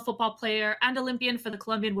professional football player and Olympian for the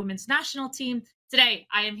Colombian women's national team. Today,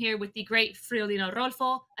 I am here with the great Friolina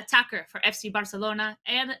Rolfo, attacker for FC Barcelona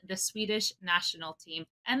and the Swedish national team.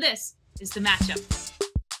 And this is the matchup.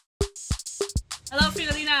 Hello,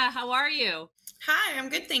 Friolina. How are you? Hi, I'm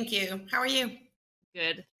good, thank you. How are you?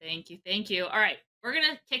 Good, thank you, thank you. All right, we're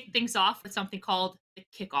going to kick things off with something called the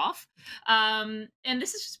kickoff. And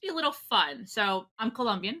this is just be a little fun. So I'm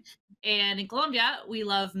Colombian, and in Colombia, we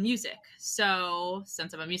love music. So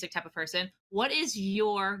since I'm a music type of person, what is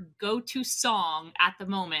your go-to song at the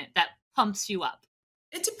moment that pumps you up?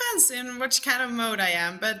 It depends in which kind of mode I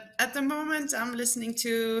am, but at the moment I'm listening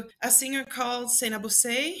to a singer called Sena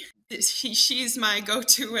Bosei. She's my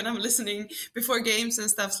go-to when I'm listening before games and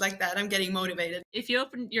stuff like that. I'm getting motivated. If you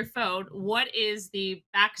open your phone, what is the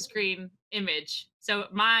back screen image? So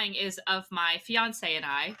mine is of my fiance and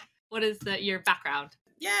I. What is your background?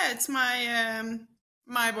 Yeah, it's my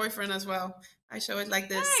my boyfriend as well. I show it like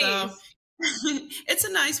this. Nice. So it's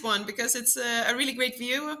a nice one because it's a really great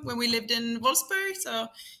view when we lived in Wolfsburg. So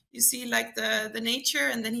you see like the nature,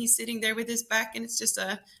 and then he's sitting there with his back, and it's just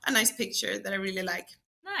a nice picture that I really like.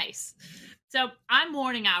 Nice. So I'm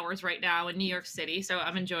morning hours right now in New York City, so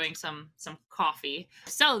I'm enjoying some coffee.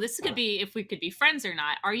 So this could be if we could be friends or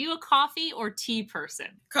not. Are you a coffee or tea person?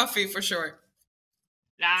 Coffee for sure.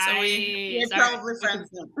 Nice. So we're probably friends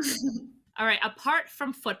then. All right. Apart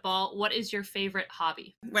from football, what is your favorite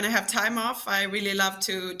hobby? When I have time off, I really love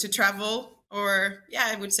to travel, or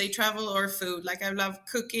I would say travel or food. Like I love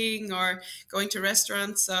cooking or going to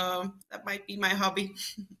restaurants. So that might be my hobby.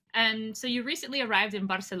 And so you recently arrived in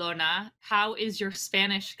Barcelona. How is your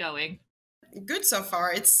Spanish going? Good so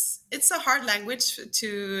far. It's a hard language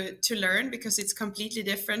to learn because it's completely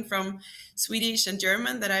different from Swedish and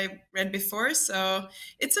German that I read before. So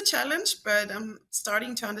it's a challenge, but I'm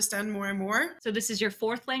starting to understand more and more. So this is your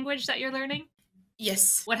fourth language that you're learning?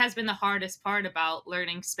 Yes. What has been the hardest part about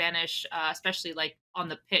learning Spanish, especially like on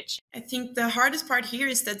the pitch? I think the hardest part here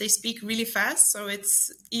is that they speak really fast. So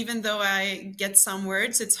it's, even though I get some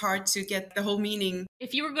words, it's hard to get the whole meaning.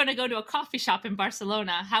 If you were going to go to a coffee shop in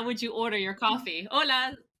Barcelona, how would you order your coffee?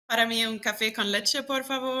 Hola. Para mí un café con leche, por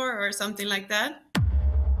favor, or something like that.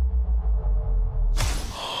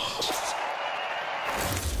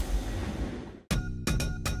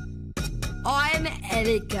 I'm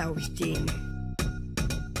Ellie Goldstein.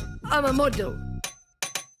 I'm a model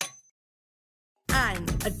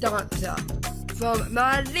and a dancer. From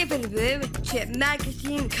my living room to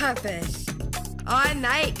magazine covers, I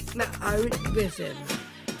make my own rhythm.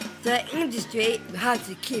 The industry has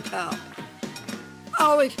to keep up.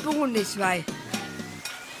 I was born this way.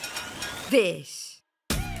 This.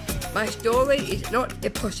 My story is not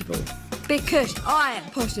impossible because I am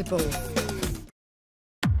possible.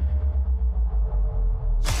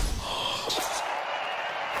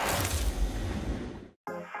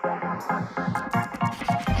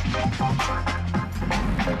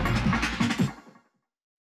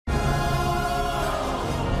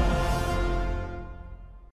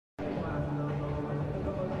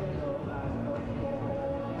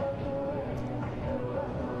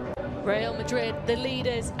 Real Madrid, the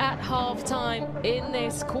leaders at half-time in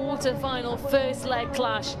this quarter-final first leg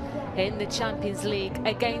clash in the Champions League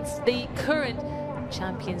against the current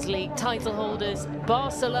Champions League title holders,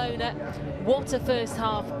 Barcelona. What a first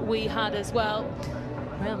half we had as well.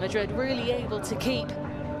 Real Madrid really able to keep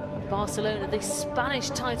Barcelona, the Spanish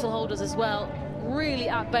title holders as well, really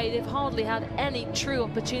at bay. They've hardly had any true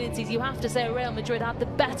opportunities. You have to say Real Madrid had the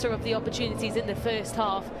better of the opportunities in the first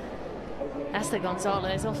half. Esther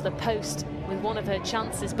Gonzalez off the post with one of her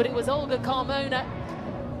chances, but it was Olga Carmona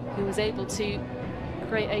who was able to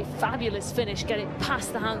create a fabulous finish, get it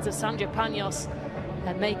past the hands of Sandra Paños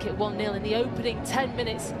and make it 1-0 in the opening 10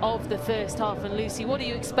 minutes of the first half. And Lucy, what are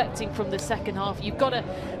you expecting from the second half? You've got to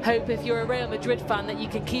hope, if you're a Real Madrid fan, that you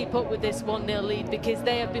can keep up with this 1-0 lead, because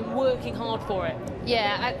they have been working hard for it.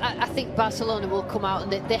 Yeah, I think Barcelona will come out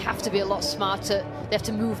and they have to be a lot smarter. They have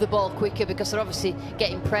to move the ball quicker because they're obviously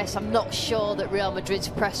getting pressed. I'm not sure that Real Madrid's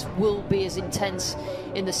press will be as intense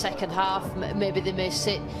in the second half. Maybe they may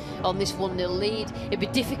sit on this 1-0 lead. It'd be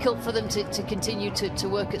difficult for them to continue to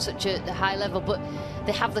work at such a high level, but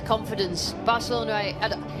they have the confidence. Barcelona,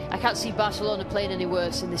 I can't see Barcelona playing any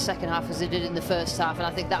worse in the second half as they did in the first half, and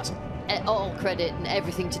I think that's all credit and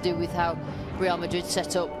everything to do with how Real Madrid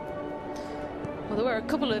set up. Well, there were a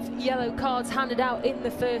couple of yellow cards handed out in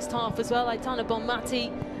the first half as well. Aitana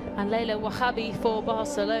Bonmati and Leila Wahabi for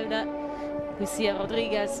Barcelona. Lucia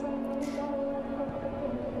Rodriguez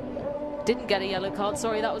didn't get a yellow card,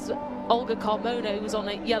 sorry, that was Olga Carmona who was on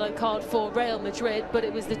a yellow card for Real Madrid, but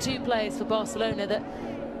it was the two players for Barcelona that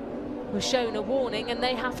was shown a warning, and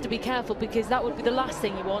they have to be careful, because that would be the last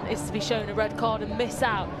thing you want, is to be shown a red card and miss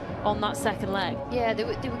out on that second leg. Yeah, they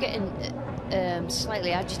were getting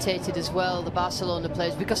slightly agitated as well, the Barcelona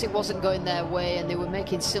players, because it wasn't going their way, and they were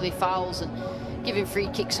making silly fouls and giving free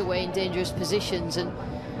kicks away in dangerous positions. And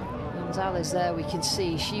Gonzalez there, we can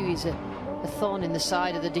see she is a thorn in the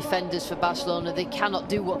side of the defenders for Barcelona. They cannot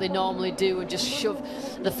do what they normally do and just shove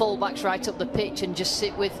the fullbacks right up the pitch and just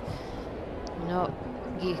sit with, you know,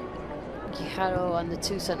 Guijarro and the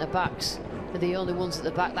two centre-backs are the only ones at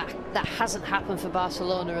the back. That hasn't happened for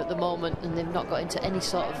Barcelona at the moment, and they've not got into any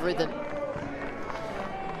sort of rhythm.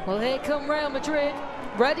 Well, here come Real Madrid,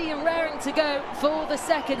 ready and raring to go for the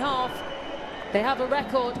second half. They have a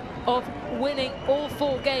record of winning all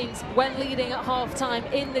 4 games when leading at half-time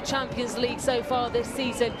in the Champions League so far this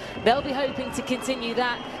season. They'll be hoping to continue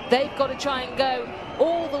that. They've got to try and go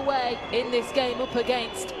all the way in this game up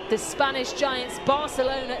against the Spanish giants,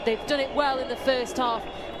 Barcelona. They've done it well in the first half.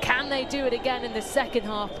 Can they do it again in the second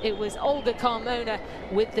half? It was Olga Carmona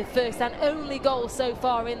with the first and only goal so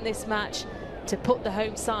far in this match to put the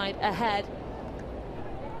home side ahead.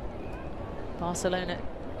 Barcelona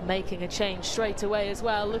making a change straight away as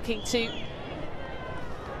well, looking to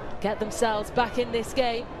get themselves back in this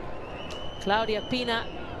game. Claudia Pina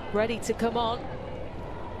ready to come on.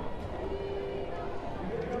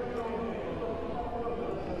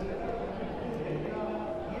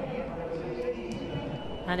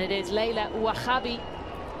 And it is Leila Wahabi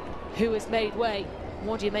who has made way.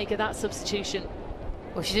 What do you make of that substitution?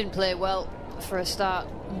 Well, she didn't play well for a start,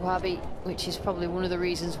 Wahabi, which is probably one of the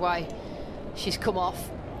reasons why she's come off.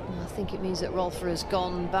 And I think it means that Rolfer has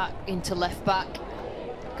gone back into left back,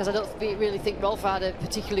 because I don't really think Rolfer had a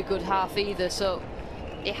particularly good half either, so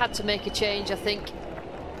he had to make a change, I think,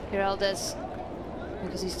 Giraldez,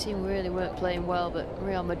 because his team really weren't playing well. But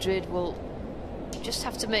Real Madrid will just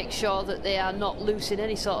have to make sure that they are not loose in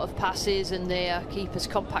any sort of passes, and they keep as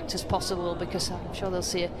compact as possible, because I'm sure they'll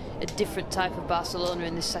see a different type of Barcelona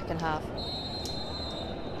in this second half.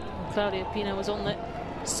 Claudia Pina was on the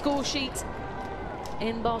score sheet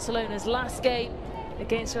in Barcelona's last game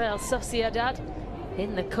against Real Sociedad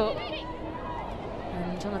in the Cup.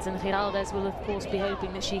 And Jonathan Giraldez will of course be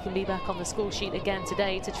hoping that she can be back on the score sheet again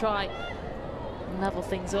today to try and level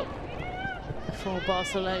things up for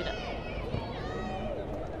Barcelona.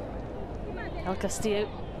 El Castillo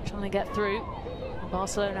trying to get through.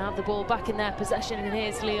 Barcelona have the ball back in their possession, and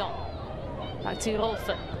here's Leon. Back to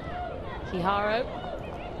Rolfer. Guijarro.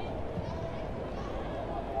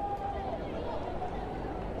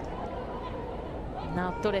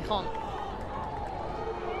 Now Torrejon.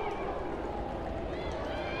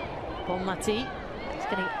 Bonmati is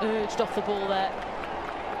getting urged off the ball there.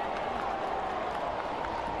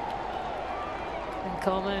 And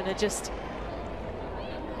Carmona just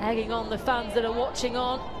egging on the fans that are watching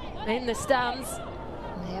on in the stands.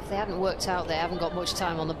 If they hadn't worked out, they haven't got much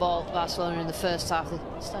time on the ball. Barcelona in the first half, they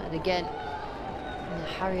started again, and they're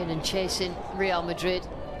harrying and chasing Real Madrid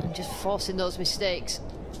and just forcing those mistakes.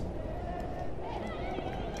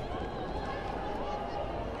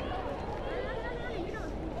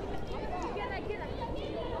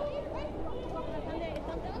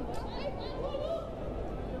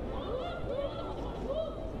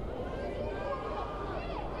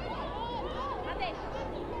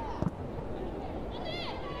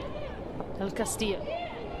 El Castillo.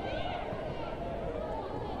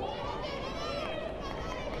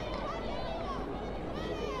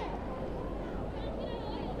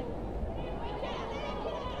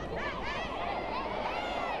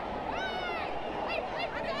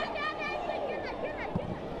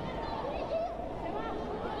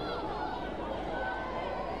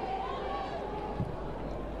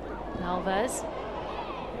 Alves.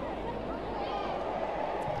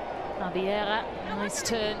 Naviera, nice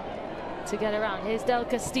turn to get around. Here's Del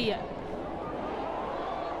Castillo.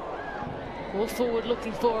 All forward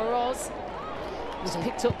looking for Oroz. Was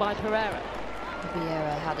picked up by Pereira.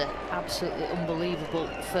 Vieira had an absolutely unbelievable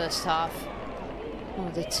first half. One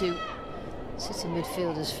of the two sitting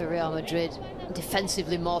midfielders for Real Madrid,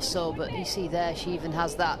 defensively more so, but you see there she even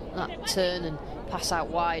has that turn and pass out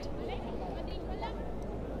wide.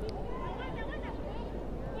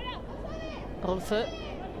 Rolfer.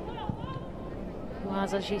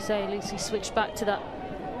 As you say, Lucy switched back to that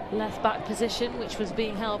left back position, which was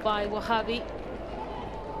being held by Wahabi.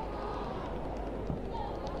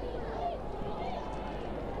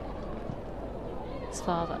 His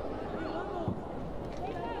father.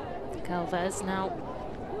 Calvez, now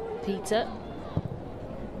Peter.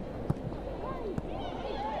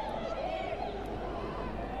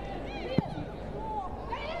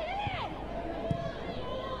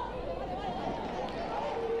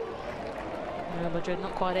 Madrid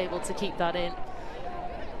not quite able to keep that in.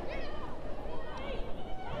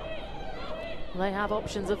 They have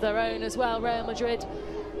options of their own as well, Real Madrid.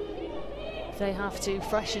 They have to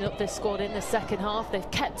freshen up this squad in the second half.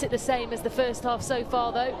 They've kept it the same as the first half so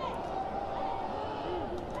far, though.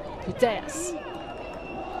 Putellas.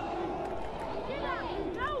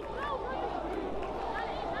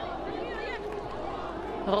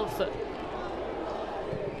 Rolfe.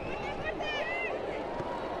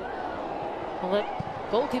 Well,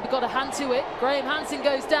 the goalkeeper got a hand to it. Graham Hansen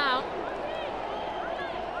goes down.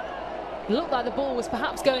 It looked like the ball was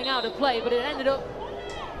perhaps going out of play, but it ended up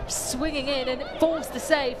swinging in and it forced the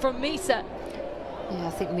save from Misa. Yeah,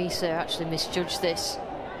 I think Misa actually misjudged this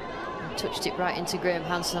and touched it right into Graham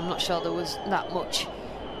Hansen. I'm not sure there was that much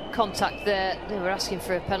contact there. They were asking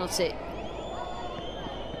for a penalty.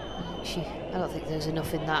 I don't think there's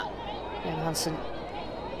enough in that. Graham Hansen,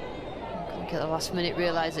 I think at the last minute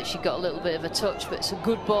realised that she got a little bit of a touch, but it's a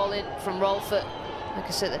good ball in from Rolfe. Like I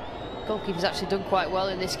said, the goalkeeper's actually done quite well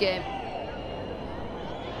in this game.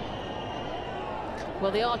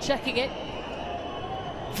 Well, they are checking it.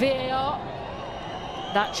 VAR.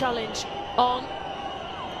 That challenge on.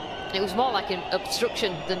 It was more like an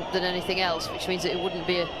obstruction than anything else, which means that it wouldn't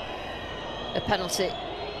be a penalty.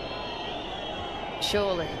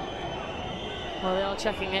 Surely. Well, they are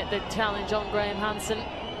checking it. The challenge on Graham Hansen.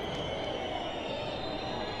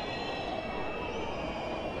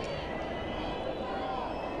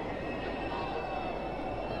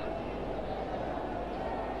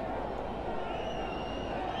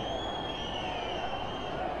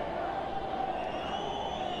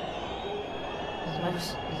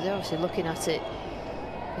 They're obviously looking at it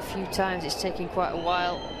a few times. It's taking quite a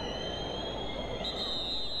while.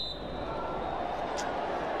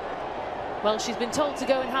 Well, she's been told to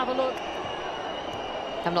go and have a look.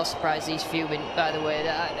 I'm not surprised he's fuming, by the way.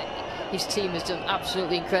 His team has done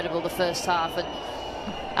absolutely incredible the first half, and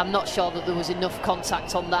I'm not sure that there was enough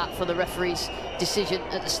contact on that for the referee's decision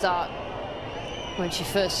at the start when she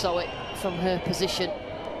first saw it from her position.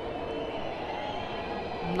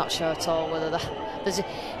 I'm not sure at all whether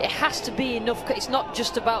it has to be enough. It's not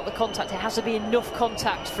just about the contact, it has to be enough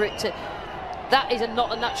contact for it to. That is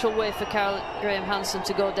not a natural way for Graham Hansen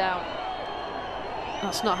to go down.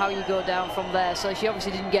 That's not how you go down from there. So she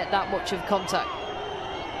obviously didn't get that much of contact.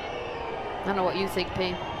 I don't know what you think,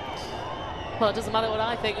 Pim. Well, it doesn't matter what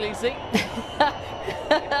I think, Lucy.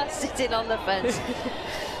 Sitting on the fence.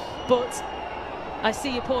 But I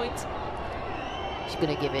see your point. She's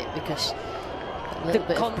going to give it because the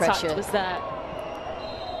contact was there.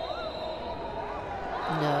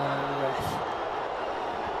 No ref.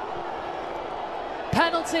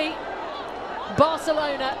 Penalty.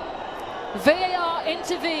 Barcelona. VAR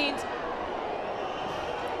intervened.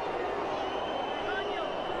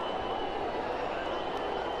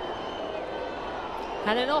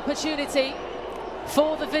 And an opportunity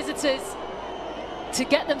for the visitors to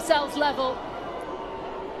get themselves level.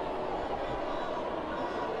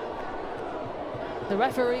 The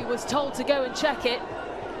referee was told to go and check it.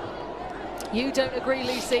 You don't agree,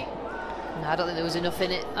 Lucy? No, I don't think there was enough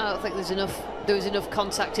in it. I don't think there was enough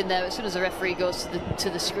contact in there. As soon as the referee goes to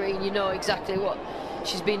the screen, you know exactly what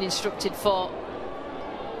she's been instructed for.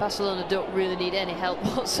 Barcelona don't really need any help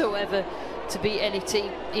whatsoever to beat any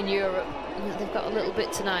team in Europe. They've got a little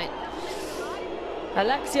bit tonight.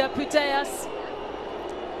 Alexia Putellas,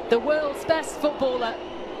 the world's best footballer,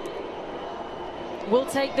 will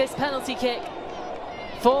take this penalty kick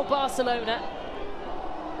for Barcelona.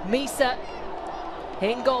 Misa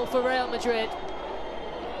in goal for Real Madrid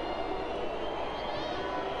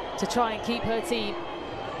to try and keep her team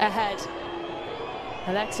ahead.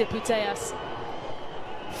 Alexia Putellas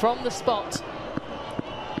from the spot.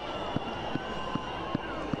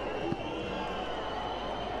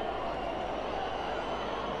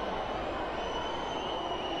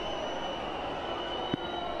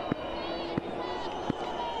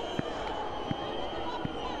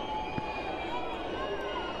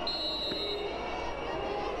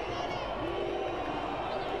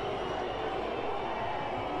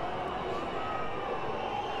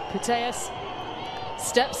 Putellas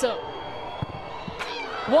steps up.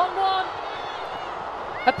 1-1.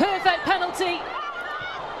 A perfect penalty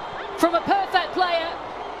from a perfect player.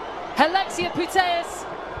 Alexia Putellas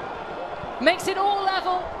makes it all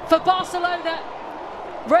level for Barcelona.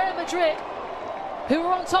 Real Madrid, who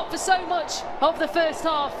were on top for so much of the first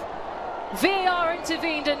half. VAR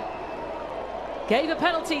intervened and gave a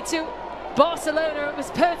penalty to Barcelona. It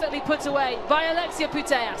was perfectly put away by Alexia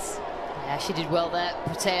Putellas. Yeah, she did well there,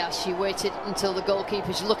 Putellas. She waited until the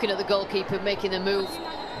goalkeeper, she's looking at the goalkeeper making the move.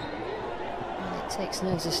 And it takes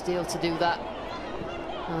nerves of steel to do that.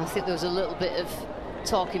 And I think there was a little bit of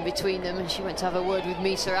talking between them, and she went to have a word with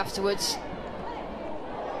Misa afterwards.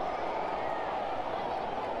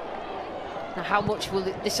 Now, how much will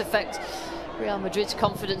this affect Real Madrid's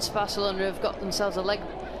confidence? Barcelona have got themselves a leg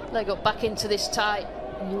up back into this tie,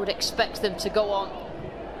 and you would expect them to go on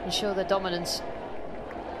and show their dominance.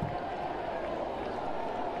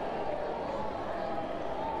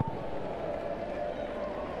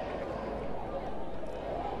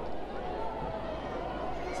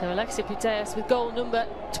 So Alexia Putellas with goal number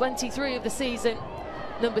 23 of the season,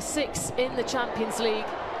 number 6 in the Champions League.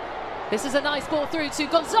 This is a nice ball through to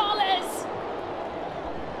Gonzalez.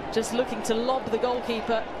 Just looking to lob the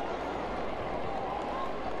goalkeeper.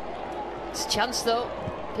 It's a chance though,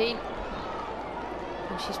 Pete.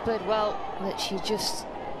 And she's played well, but she just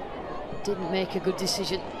didn't make a good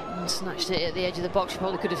decision and snatched it at the edge of the box. She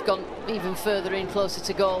probably could have gone even further in, closer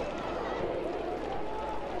to goal.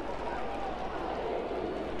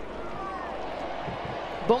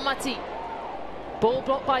 Bonmati. Ball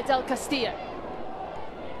blocked by Del Castillo.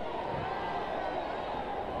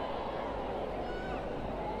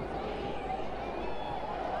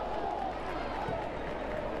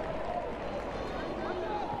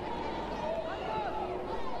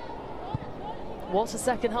 What a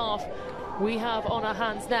second half we have on our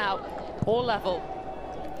hands now, all level.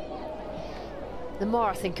 The more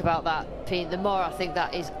I think about that, Pete, the more I think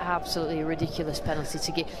that is absolutely a ridiculous penalty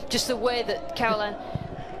to give. Just the way that Caroline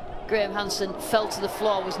Graham-Hansen fell to the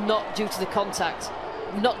floor was not due to the contact.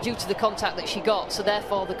 Not due to the contact that she got, so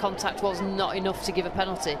therefore the contact was not enough to give a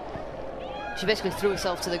penalty. She basically threw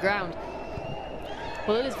herself to the ground.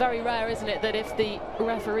 Well, it is very rare, isn't it, that if the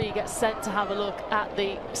referee gets sent to have a look at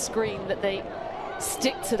the screen, that they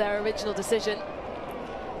stick to their original decision.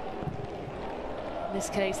 In this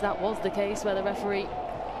case, that was the case, where the referee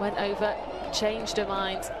went over, changed her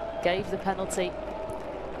mind, gave the penalty.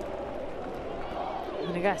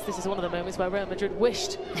 And I guess this is one of the moments where Real Madrid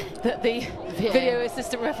wished that the video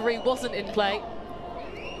assistant referee wasn't in play.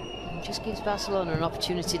 It just gives Barcelona an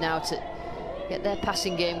opportunity now to get their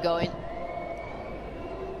passing game going.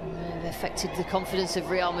 They've affected the confidence of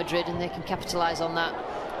Real Madrid, and they can capitalise on that.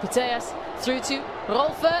 Putellas through to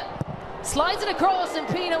Rolfe, slides it across, and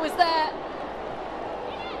Pina was there.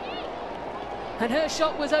 And her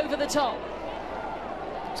shot was over the top.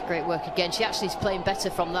 It's great work again. She actually is playing better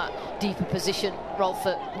from that deeper position. Rolfe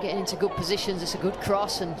getting into good positions. It's a good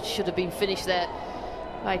cross and should have been finished there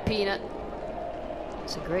by Pina.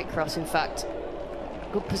 It's a great cross, in fact.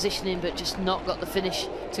 Good positioning, but just not got the finish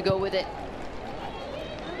to go with it.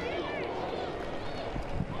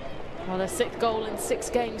 Well, their 6th goal in 6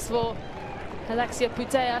 games for Alexia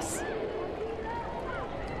Putellas.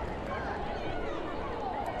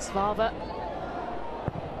 Svava.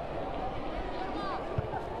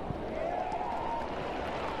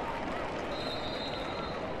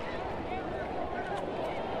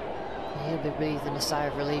 He'll be breathing a sigh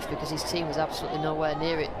of relief because his team was absolutely nowhere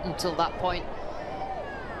near it until that point.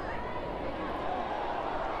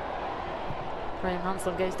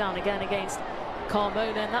 Graham-Hansen goes down again against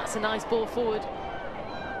Carmona, and that's a nice ball forward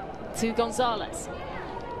to Gonzalez.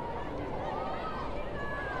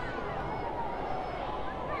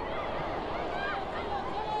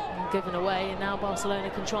 And given away, and now Barcelona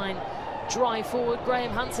can try and drive forward.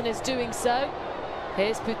 Graham-Hansen is doing so.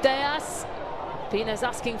 Here's Putellas. Pina's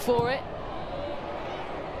asking for it.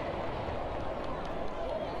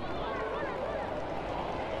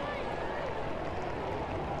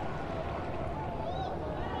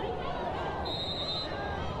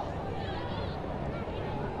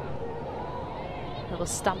 Little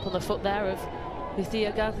stamp on the foot there of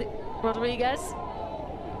Lucia Rodriguez.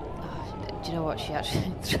 Do you know what? She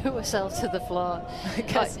actually threw herself to the floor.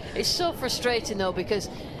 It's so frustrating though, because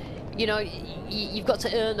you know you've got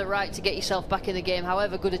to earn the right to get yourself back in the game,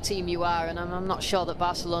 however good a team you are, and I'm not sure that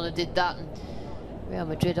Barcelona did that. And Real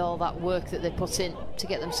Madrid, all that work that they put in to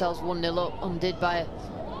get themselves 1-0 up, undid by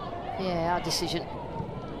our decision.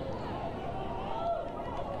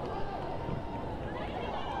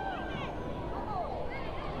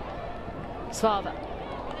 Svava.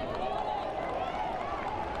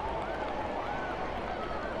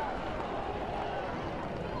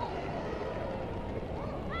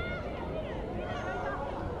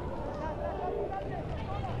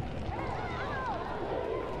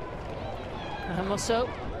 Hermoso.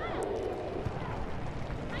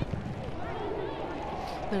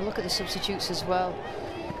 And look at the substitutes as well,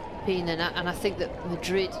 Pina, and I think that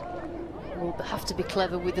Madrid will have to be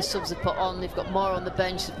clever with the subs they put on. They've got more on the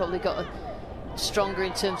bench. They've probably got stronger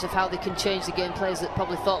in terms of how they can change the game. Players that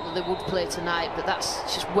probably thought that they would play tonight, but that's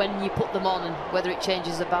just when you put them on and whether it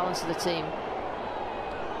changes the balance of the team.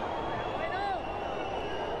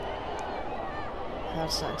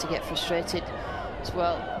 Crowd starting to get frustrated as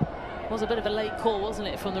well. It was a bit of a late call, wasn't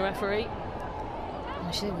it, from the referee?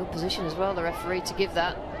 And she's in a good position as well, the referee, to give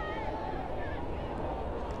that.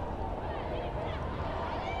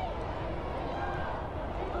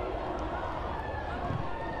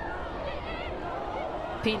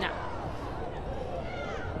 Pina.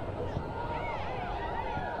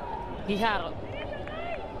 Guijarro.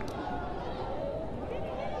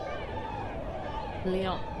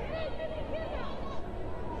 Leon.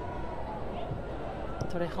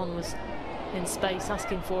 Torrejon was in space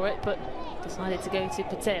asking for it, but decided to go to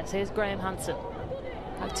Putellas. Here's Graham Hansen.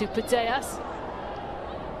 Back to Putellas.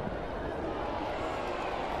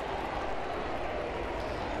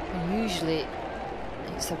 And usually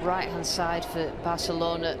it's the right-hand side for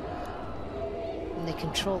Barcelona, and they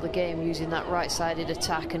control the game using that right-sided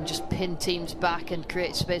attack and just pin teams back and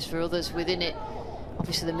create space for others within it.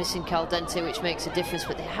 Obviously they're missing Caldente, which makes a difference,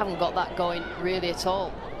 but they haven't got that going really at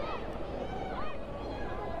all.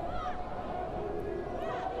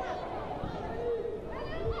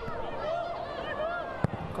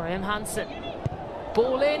 Graham Hansen.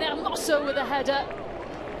 Ball in, Hermoso with a header.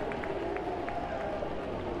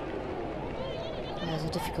 There's a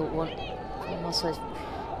difficult one. Hermoso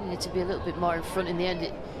needed to be a little bit more in front in the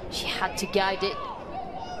end. She had to guide it.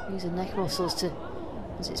 Use her neck muscles to,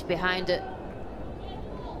 as it's behind her.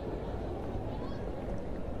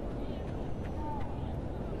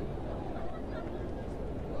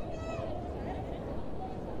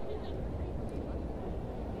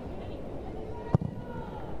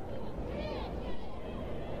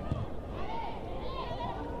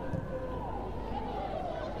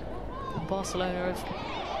 Barcelona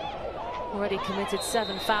have already committed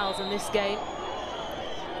 7 fouls in this game,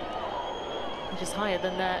 which is higher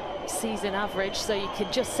than their season average, so you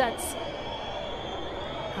can just sense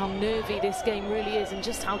how nervy this game really is and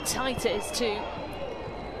just how tight it is too.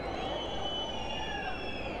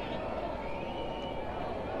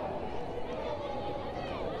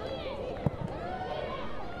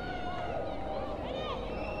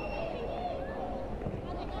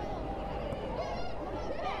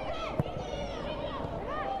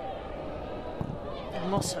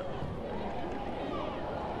 Hermoso.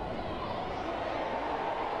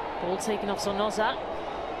 Ball taken off Sonoza.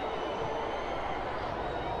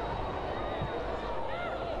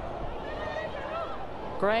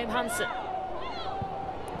 Graham Hansen.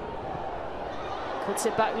 Cuts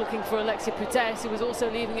it back looking for Alexia Putellas, who was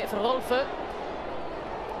also leaving it for Rolfo.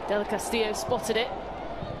 Del Castillo spotted it.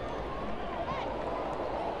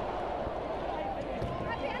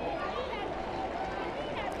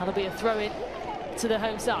 That'll be a throw-in to the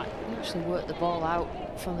home side. Actually worked the ball out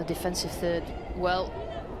from the defensive third well.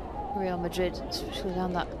 Real Madrid, especially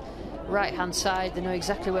down that right-hand side, they know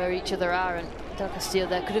exactly where each other are, and Del Castillo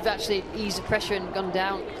there could have actually eased the pressure and gone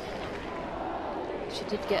down. She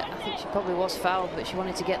did get, I think she probably was fouled, but she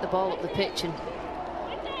wanted to get the ball up the pitch and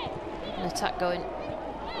an attack going.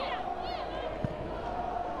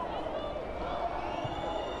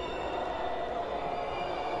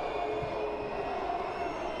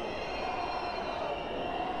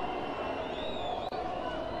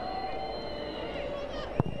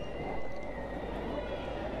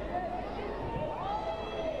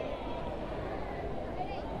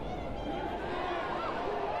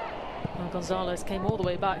 Gonzalez came all the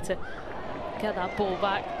way back to get that ball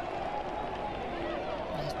back.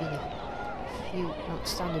 There's been a few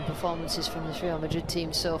outstanding performances from this Real Madrid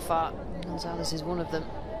team so far. Gonzalez is one of them.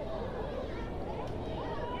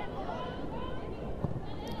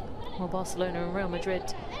 Well, Barcelona and Real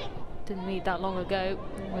Madrid didn't meet that long ago.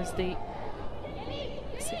 It was the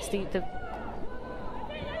 16th of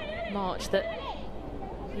March that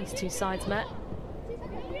these two sides met.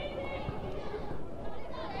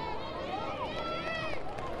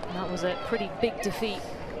 That was a pretty big defeat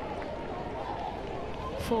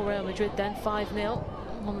for Real Madrid then, 5-0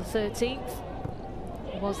 on the 13th.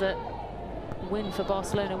 It was a win for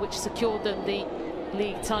Barcelona, which secured them the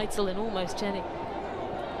league title, and almost Jenny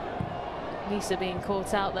Nisa being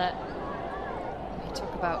caught out there. You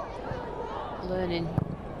talk about learning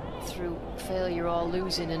through failure or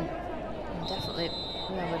losing, and definitely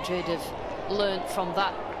Real Madrid have learned from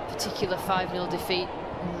that particular 5-0 defeat.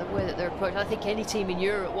 The way that they're approaching, I think any team in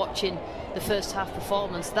Europe watching the first half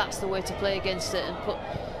performance, that's the way to play against it and put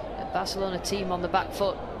a Barcelona team on the back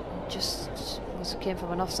foot. Just came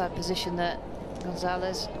from an offside position there,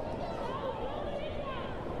 Gonzalez.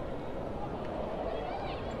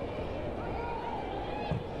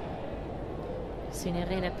 Seen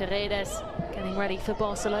Irene Paredes getting ready for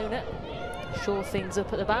Barcelona. Shore things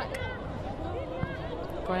up at the back.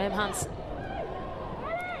 Graham Hansen.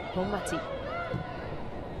 Bonmati.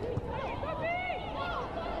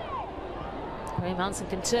 Graham Hansen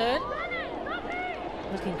can turn.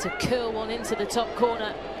 Looking to curl one into the top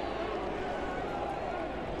corner.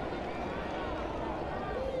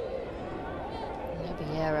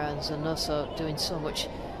 Vieira and Zanoso doing so much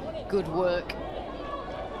good work.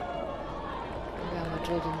 Real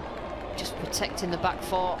Madrid and just protecting the back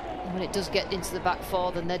four. And when it does get into the back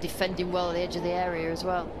four, then they're defending well at the edge of the area as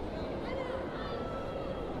well.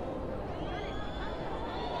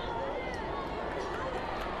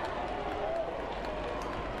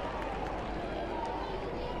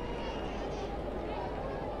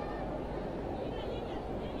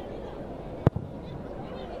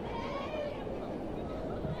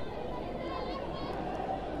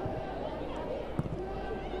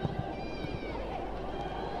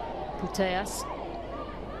 Putellas.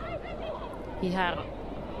 Hijaro.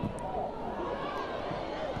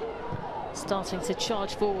 Starting to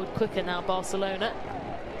charge forward quicker now, Barcelona.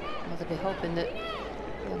 Well, they'll be hoping that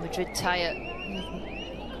Real Madrid tire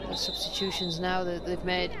the substitutions now that they've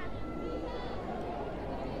made.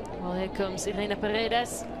 Well, here comes Irene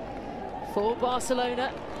Paredes for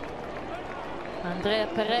Barcelona. Andrea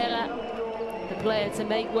Pereira, the player to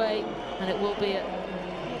make way, and it will be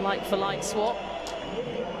a like-for-like swap.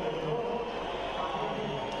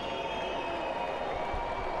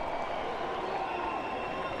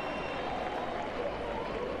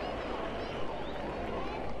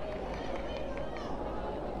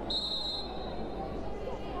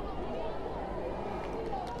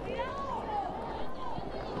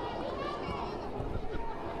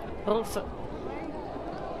 Rolfe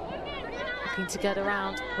looking to get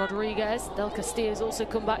around Rodriguez. Del Castillo's also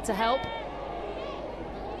come back to help.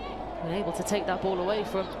 Been able to take that ball away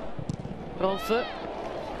from Rolfe.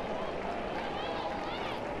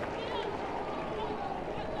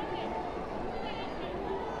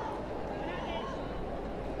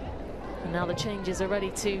 And now the changes are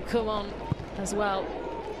ready to come on as well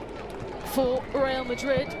for Real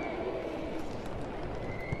Madrid.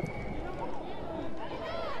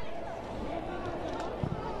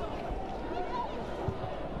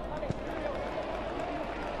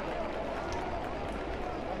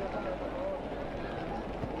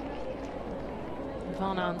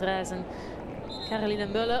 Andres and Carolina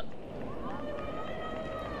Müller,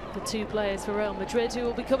 the two players for Real Madrid who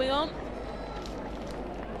will be coming on.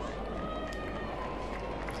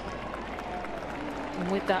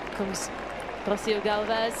 And with that comes Rocio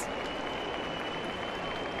Galvez.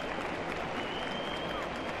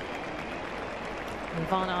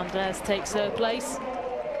 Ivana Andres takes her place.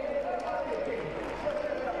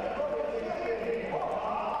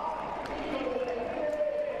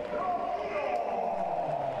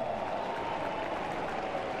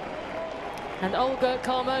 And Olga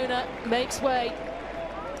Carmona makes way.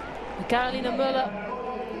 Carolina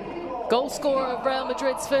Müller, goal scorer of Real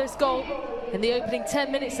Madrid's first goal in the opening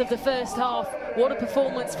 10 minutes of the first half. What a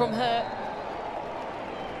performance from her.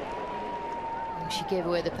 She gave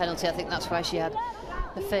away the penalty. I think that's why she had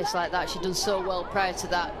a face like that. She'd done so well prior to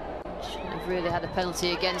that. She shouldn't have really had a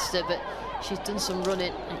penalty against her, but she's done some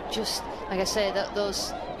running. And just, like I say, that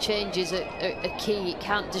those changes are key. It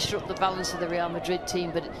can't disrupt the balance of the Real Madrid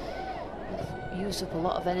team, but used up a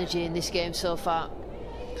lot of energy in this game so far.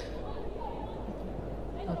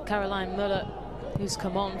 Well, Caroline Müller, who's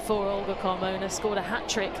come on for Olga Carmona, scored a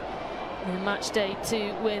hat-trick in match day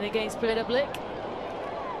 2 win against Breidablik.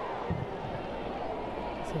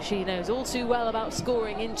 So she knows all too well about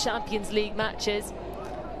scoring in Champions League matches.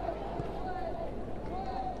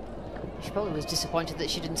 She probably was disappointed that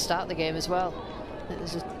she didn't start the game as well.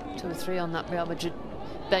 There's a 2 or 3 on that Real Madrid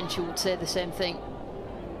bench who would say the same thing.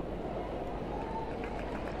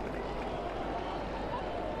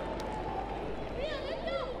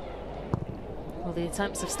 Well, the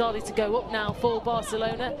attempts have started to go up now for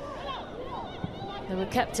Barcelona. They were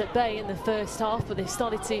kept at bay in the first half, but they've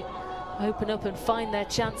started to open up and find their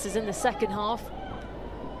chances in the second half.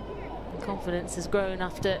 And confidence has grown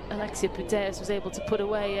after Alexia Putellas was able to put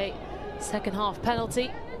away a second half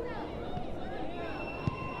penalty.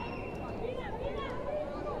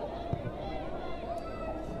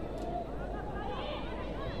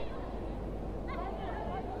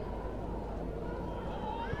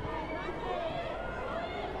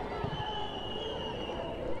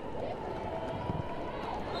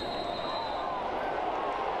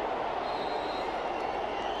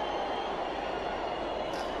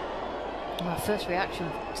 My first reaction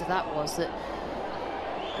to that was that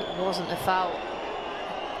it wasn't a foul.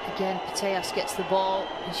 Again, Putellas gets the ball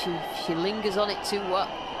and she lingers on it too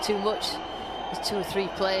much. There's 2 or 3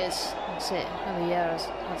 players. That's it. Javier has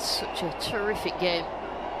had such a terrific game,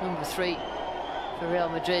 number 3 for Real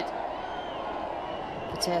Madrid.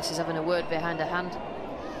 Putellas is having a word behind her hand.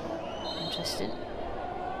 Interesting.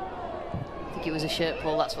 I think it was a shirt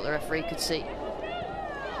pull, that's what the referee could see.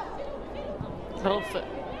 Rolfe.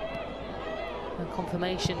 A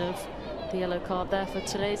confirmation of the yellow card there for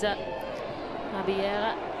Teresa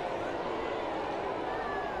Abiera.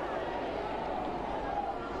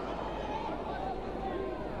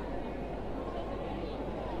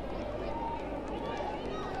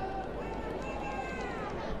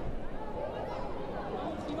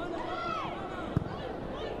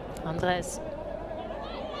 Andres.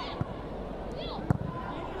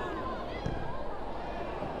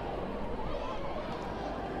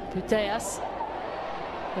 Putellas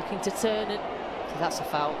looking to turn it. That's a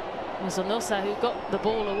foul. It was Onosa who got the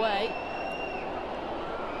ball away.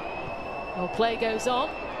 Well, play goes on.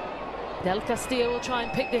 Del Castillo will try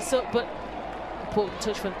and pick this up, but important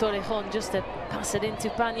touch from Torrejon just to pass it into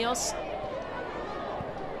Paños.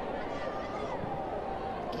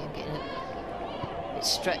 Getting a bit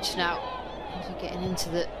stretched now as we're getting into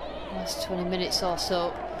the last 20 minutes or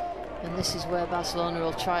so, and this is where Barcelona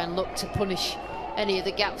will try and look to punish any of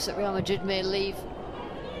the gaps that Real Madrid may leave.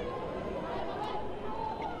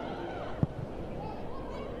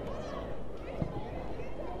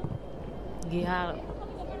 Guijarro.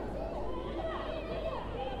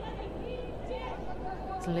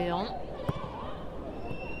 It's Leon.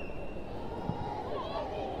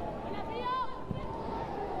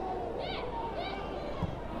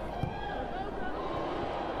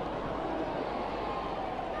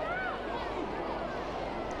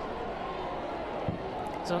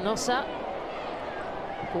 Zonosa.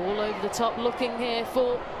 Ball over the top, looking here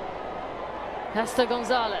for Hester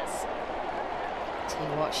Gonzalez. Tell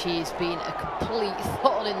you what, she has been a complete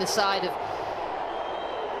thorn in the side of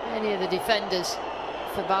any of the defenders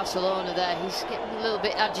for Barcelona there. He's getting a little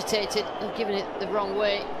bit agitated and giving it the wrong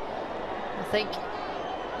way. I think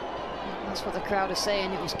that's what the crowd are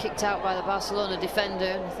saying. It was kicked out by the Barcelona defender,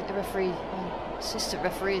 and I think the referee, assistant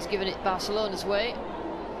referee, is giving it Barcelona's way.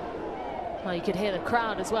 Well, you could hear the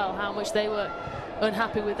crowd as well, how much they were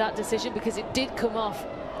unhappy with that decision, because it did come off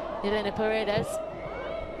Irene Paredes.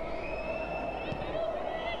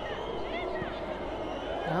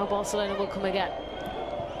 Now Barcelona will come again.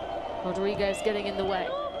 Rodriguez getting in the way.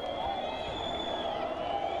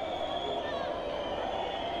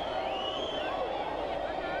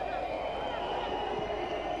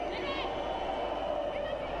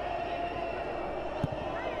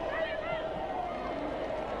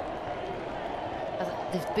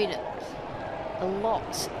 There's been a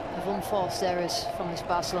lot of unforced errors from this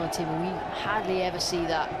Barcelona team, and we hardly ever see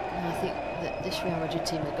that. And I think that this Real Madrid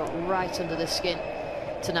team has got right under the skin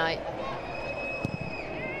tonight.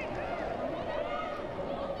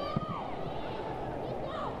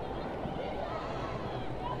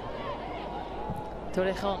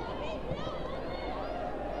 Torrejon.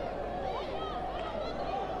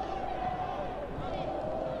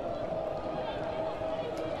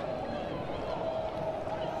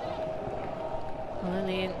 Well,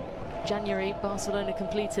 only in January, Barcelona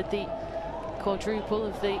completed the quadruple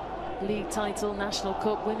of the league title, National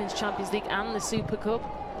Cup, Women's Champions League and the Super Cup,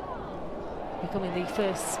 becoming the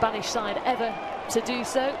first Spanish side ever to do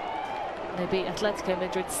so. They beat Atletico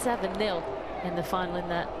Madrid 7-0 in the final in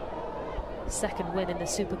their second win in the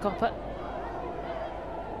Supercopa.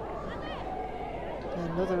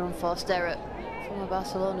 Another unforced error from a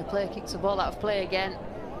Barcelona player, kicks the ball out of play again.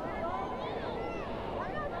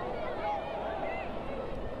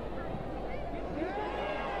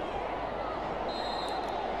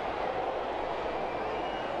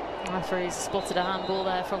 Referee's spotted a handball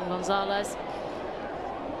there from Gonzalez.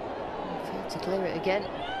 Failed to clear it again.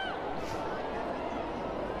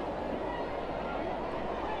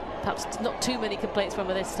 Perhaps not too many complaints from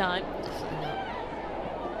her this time. Definitely not.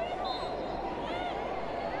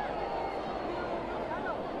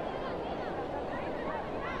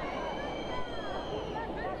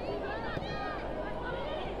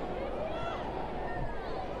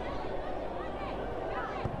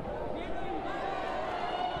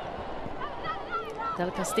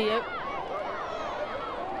 Del Castillo.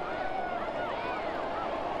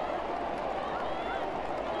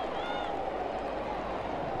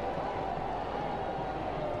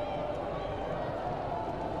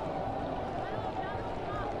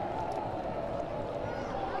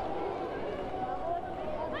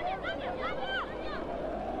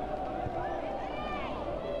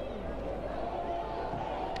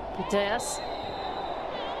 Putellas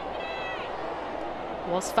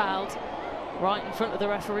was fouled right in front of the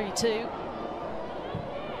referee too.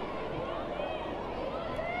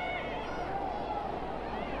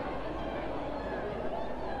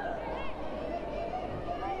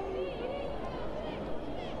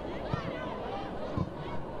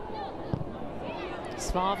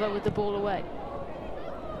 Svava with the ball away.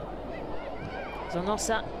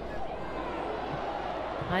 Zonosa.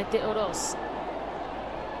 Maite Oroz.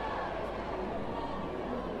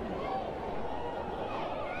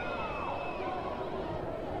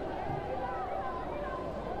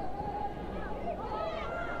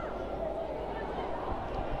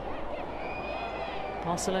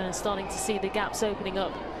 Barcelona starting to see the gaps opening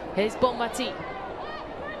up. Here's Bonmati.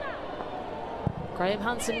 Graham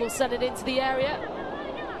Hansen will send it into the area.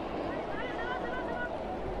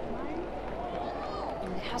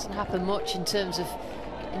 It hasn't happened much in terms of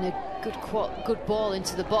getting a good ball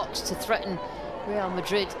into the box to threaten Real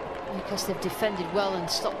Madrid, because they've defended well and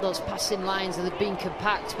stopped those passing lines and they've been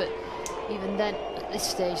compact. But even then, at this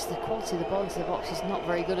stage, the quality of the ball into the box is not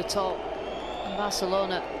very good at all. And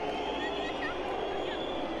Barcelona,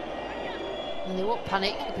 and they won't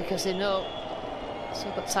panic because they know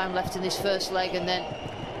still got time left in this first leg, and then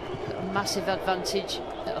got a massive advantage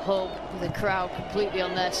at home with a crowd completely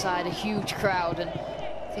on their side, a huge crowd, and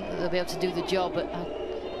I think that they'll be able to do the job. But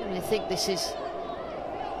I think this is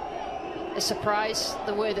a surprise,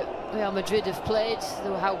 the way that Real Madrid have played,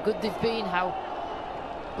 how good they've been, how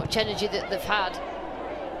much energy that they've had.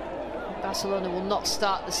 Barcelona will not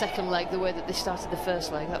start the second leg the way that they started the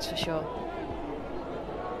first leg, that's for sure.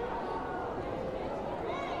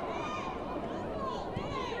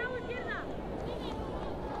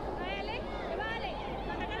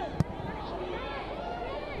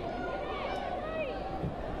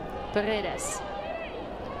 Paredes.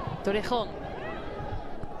 Torrejon.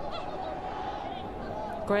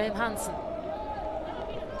 Graham Hansen.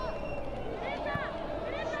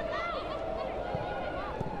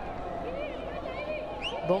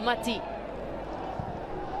 Bonmati.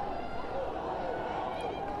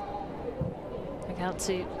 Back out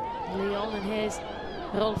to Leon, and here's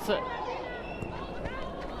Rolfe.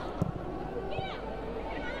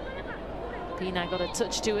 Pina got a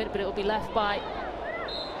touch to it, but it will be left by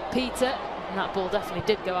Peter, and that ball definitely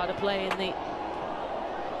did go out of play, and the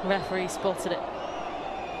referee spotted it.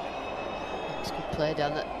 It's good play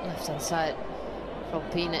down that left-hand side from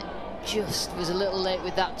Pina. Just was a little late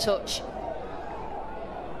with that touch.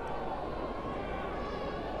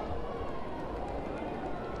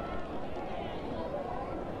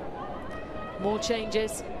 More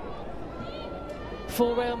changes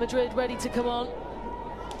for Real Madrid, ready to come on.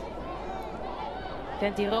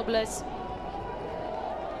 Kenty Robles.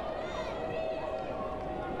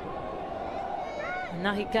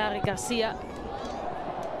 Nahikari Garcia.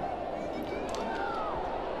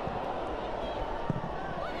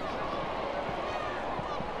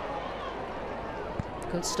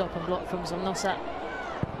 Good stop and block from Zonosa.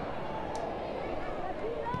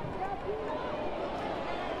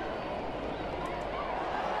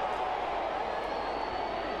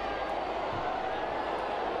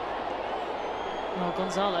 Well,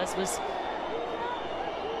 Gonzalez was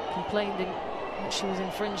complaining that she was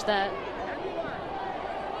infringed there.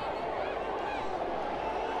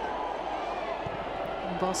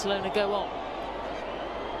 Barcelona go on.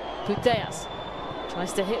 Putellas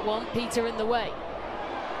tries to hit one, Peter in the way.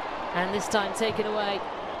 And this time taken away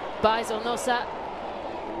by Zonosa.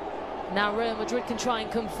 Now Real Madrid can try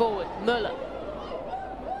and come forward. Müller.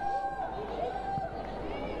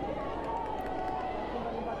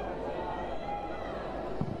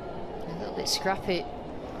 A little bit scrappy.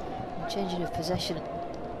 Changing of possession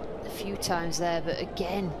a few times there, but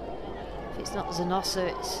again, if it's not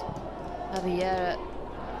Zonosa, it's Javiera.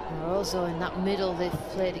 Rosso in that middle. They've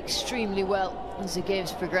played extremely well as the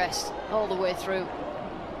game's progressed all the way through.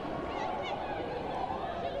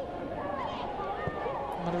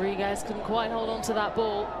 Rodriguez couldn't quite hold on to that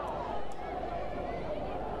ball.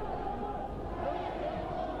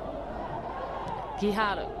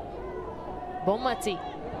 Guijarro. Bonmati.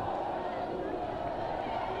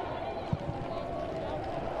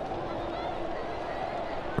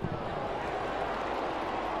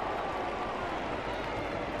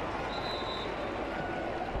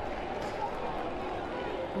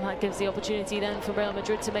 And that gives the opportunity then for Real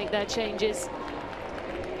Madrid to make their changes.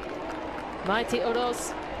 Maite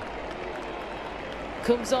Oroz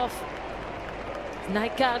comes off.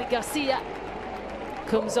 Nahikari Garcia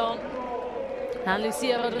comes on. And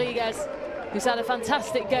Lucia Rodriguez, who's had a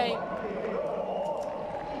fantastic game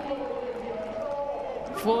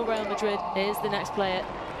for Real Madrid, is the next player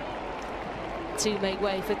to make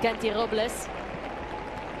way for Kenty Robles.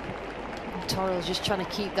 Torrell's just trying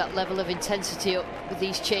to keep that level of intensity up with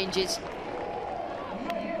these changes.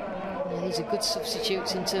 Yeah, these are good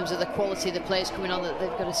substitutes in terms of the quality of the players coming on, that they've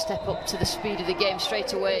got to step up to the speed of the game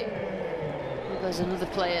straight away. There's another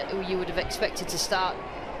player who you would have expected to start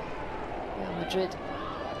Real Madrid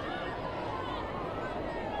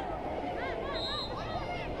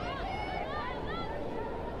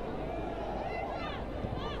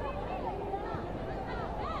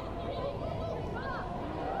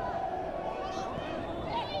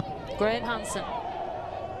Graham Hansen.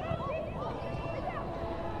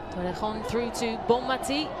 Torrejon through to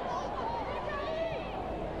Bonmati.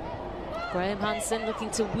 Graham Hansen looking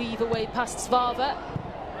to weave away past Svava.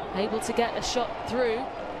 Able to get a shot through.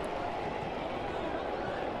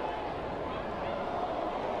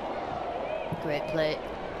 Great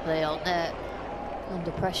play on there.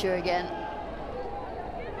 Under pressure again.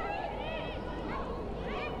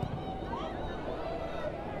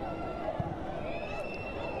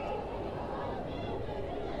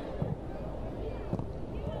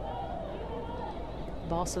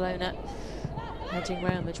 Barcelona edging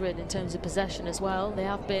Real Madrid in terms of possession as well. They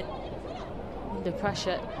have been under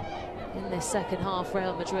pressure in this second half,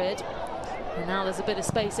 Real Madrid. And now there's a bit of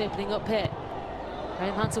space opening up here.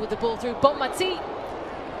 Graham Hansen with the ball through. Bonmati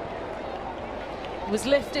was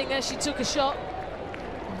lifting as she took a shot.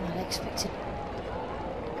 I'd expected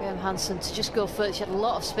Graham Hansen to just go further. She had a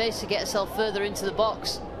lot of space to get herself further into the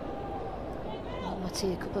box.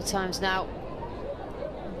 Bonmati a couple of times now.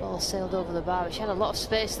 The ball sailed over the bar, but she had a lot of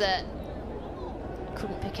space there.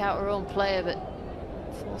 Couldn't pick out her own player, but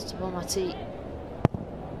falls to Bonmati.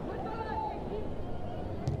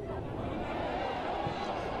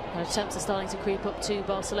 Her attempts are starting to creep up to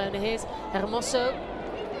Barcelona. Here's Hermoso.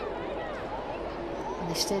 And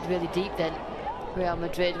they stayed really deep then, Real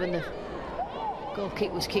Madrid, when the goal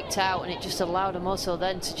kick was kicked out, and it just allowed Hermoso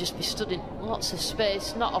then to just be stood in lots of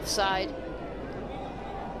space, not offside.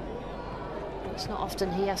 It's not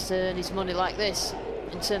often he has to earn his money like this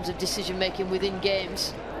in terms of decision making within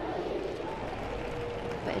games,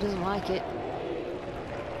 but he doesn't like it.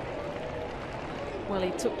 Well, he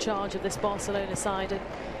took charge of this Barcelona side at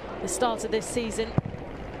the start of this season.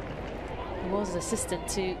 He was an assistant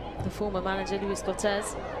to the former manager Luis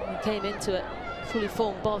Cortés, who came into a fully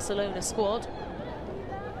formed Barcelona squad.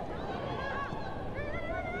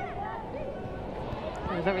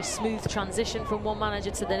 And a very smooth transition from one manager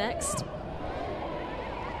to the next.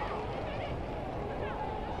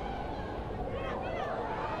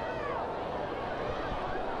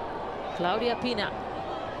 Claudia Pina.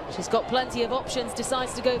 She's got plenty of options,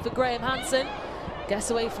 decides to go for Graham Hansen.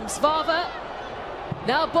 Gets away from Svava.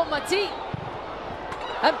 Now Bonmati.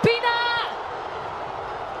 And Pina!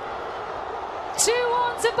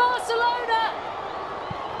 2-1 to Barcelona!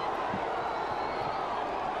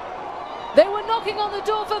 They were knocking on the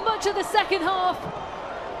door for much of the second half.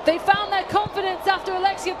 They found their confidence after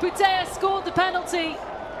Alexia Putellas scored the penalty.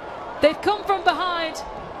 They've come from behind,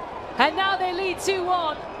 and now they lead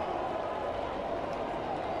 2-1.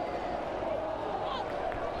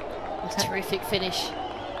 A terrific finish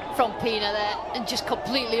from Pina there, and just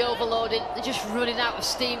completely overloaded. They're just running out of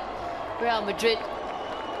steam, Real Madrid.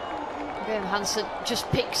 Graham Hansen just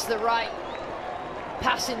picks the right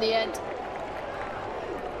pass in the end.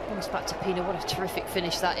 Comes back to Pina. What a terrific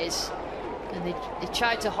finish that is. And they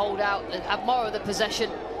tried to hold out and have more of the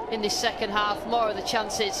possession in this second half, more of the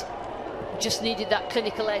chances. Just needed that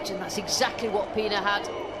clinical edge, and that's exactly what Pina had.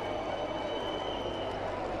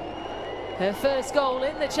 Her first goal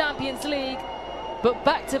in the Champions League, but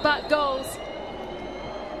back-to-back goals.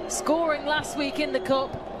 Scoring last week in the Cup,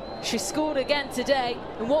 she scored again today,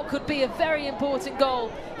 and what could be a very important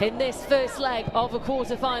goal in this first leg of a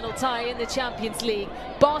quarter-final tie in the Champions League.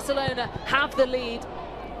 Barcelona have the lead.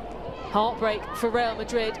 Heartbreak for Real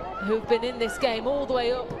Madrid, who've been in this game all the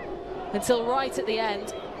way up until right at the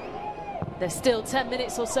end. There's still 10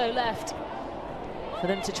 minutes or so left for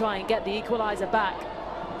them to try and get the equaliser back.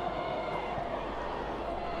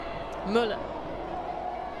 Müller.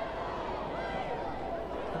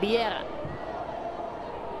 Vieira.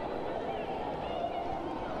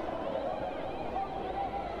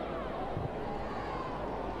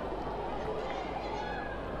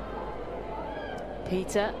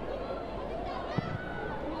 Peter.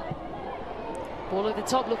 Ball at the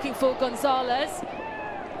top, looking for Gonzalez.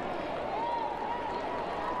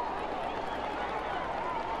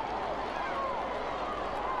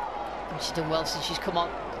 She's done well since she's come on.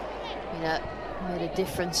 You know, made a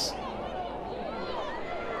difference.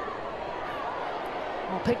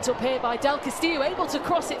 Well, picked up here by Del Castillo, able to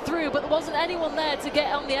cross it through, but there wasn't anyone there to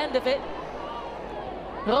get on the end of it.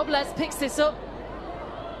 Robles picks this up.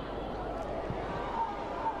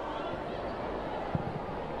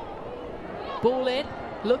 Ball in,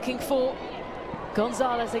 looking for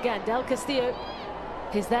Gonzalez again. Del Castillo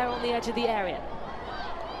is there on the edge of the area.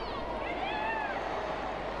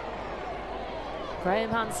 Graham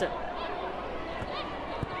Hansen.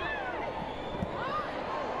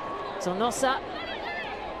 Zonosa.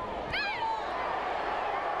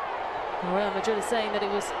 Real Madrid is saying that it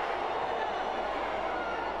was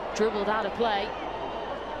dribbled out of play.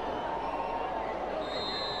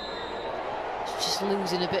 just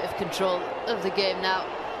losing a bit of control of the game now.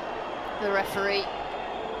 The referee,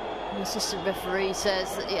 the assistant referee,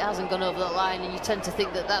 says that it hasn't gone over the line, and you tend to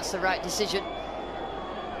think that that's the right decision.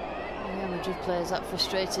 Real Madrid players that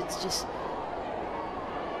frustrated to just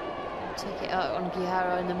take it out on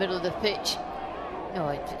Guijarro in the middle of the pitch. No,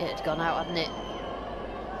 it had gone out, hadn't it?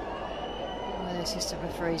 Well, the assistant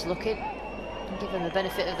referee's looking. And give him the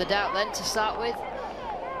benefit of the doubt then to start with.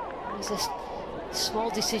 These are small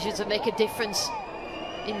decisions that make a difference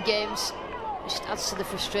in games. It just adds to the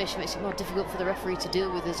frustration, makes it more difficult for the referee to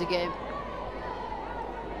deal with as a game.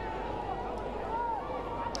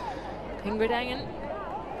 Ingrid Engen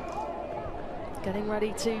getting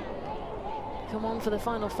ready to come on for the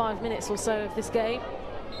final 5 minutes or so of this game.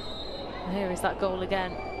 And here is that goal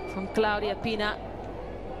again from Claudia Pina.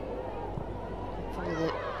 Probably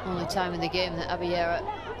the only time in the game that Abiera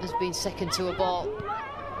has been second to a ball.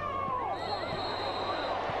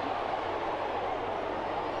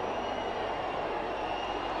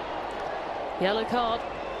 Yellow card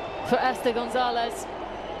for Esther Gonzalez.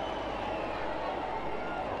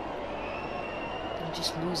 And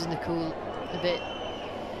just losing the cool a bit.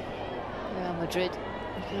 Real Madrid,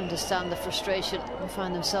 you can understand the frustration and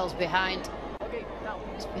find themselves behind.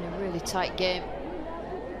 It's been a really tight game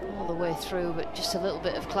all the way through, but just a little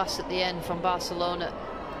bit of class at the end from Barcelona.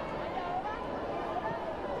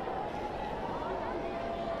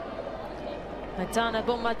 Aitana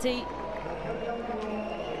Bonmati,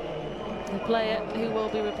 the player who will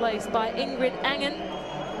be replaced by Ingrid Engen,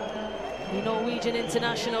 the Norwegian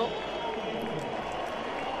international.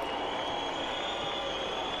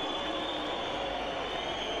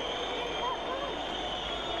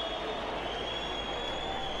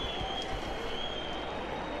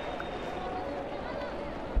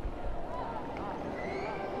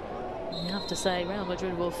 You have to say, Real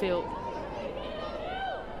Madrid will feel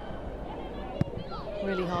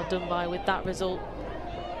really hard done by with that result.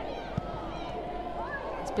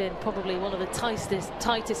 It's been probably one of the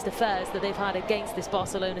tightest affairs that they've had against this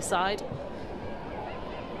Barcelona side.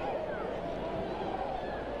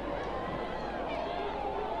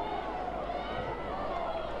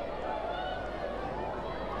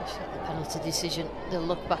 The penalty decision, they'll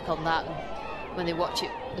look back on that, and when they watch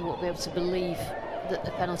it, they won't be able to believe that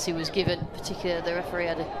the penalty was given. Particularly the referee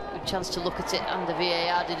had a good chance to look at it, and the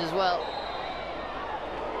VAR did as well.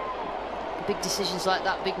 Big decisions like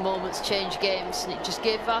that, big moments, change games, and it just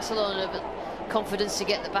gave Barcelona the confidence to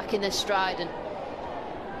get back in their stride and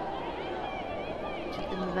keep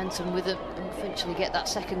the momentum with them and eventually get that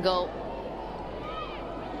second goal.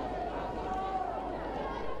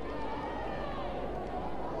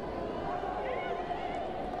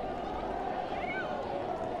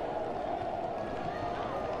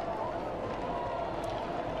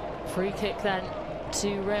 Free kick then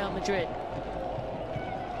to Real Madrid.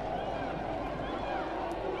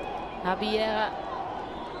 Abiera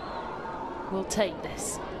will take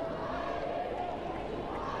this.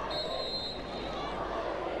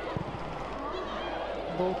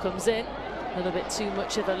 Ball comes in, a little bit too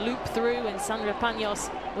much of a loop through, and Sandra Paños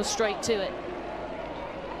was straight to it.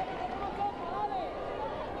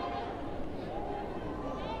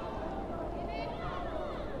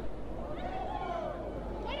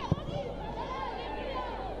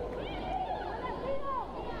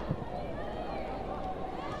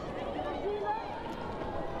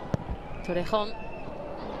 Torrejón.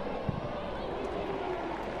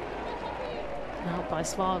 Now by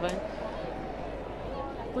Suavo.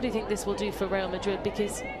 What do you think this will do for Real Madrid?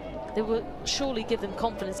 Because they will surely give them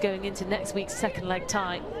confidence going into next week's second leg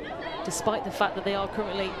tie, despite the fact that they are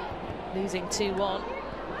currently losing 2-1.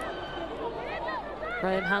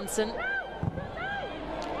 Graham Hansen.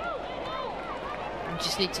 You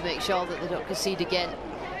just need to make sure that they don't concede again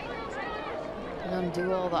and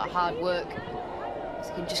undo all that hard work.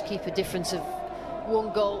 They can just keep a difference of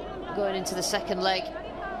 1 goal going into the second leg.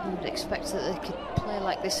 I would expect that they could play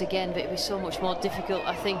like this again, but it'd be so much more difficult,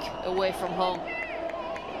 I think, away from home.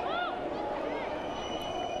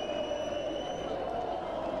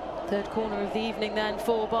 Third corner of the evening then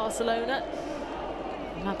for Barcelona.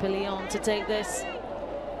 Napoli on to take this.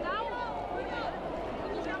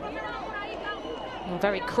 A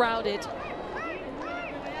very crowded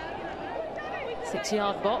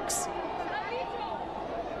 6-yard box.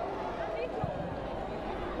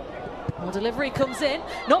 Well, delivery comes in,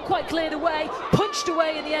 not quite cleared away, punched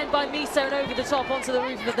away in the end by Misa and over the top onto the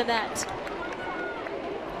roof of the net.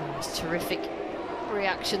 It's terrific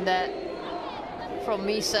reaction there from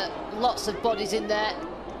Misa. Lots of bodies in there.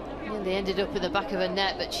 And they ended up in the back of her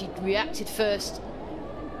net, but she reacted first.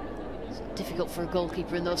 It's difficult for a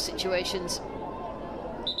goalkeeper in those situations.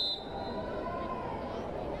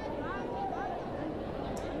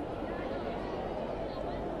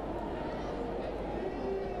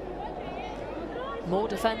 More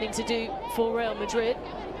defending to do for Real Madrid.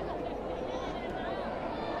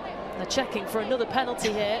 They're checking for another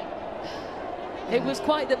penalty here. It was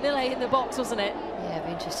quite the melee in the box, wasn't it? Yeah, it'd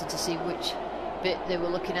be interesting to see which bit they were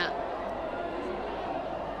looking at.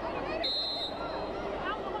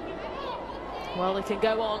 Well, it can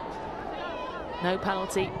go on. No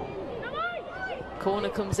penalty. Corner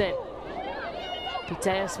comes in.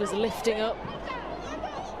 Putellas was lifting up.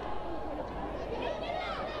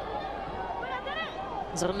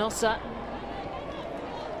 Zornosa.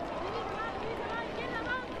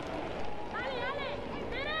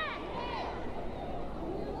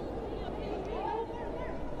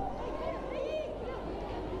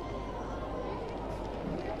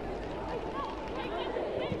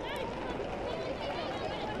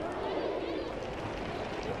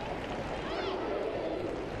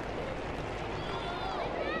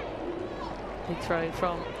 Big throw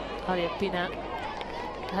from Pina.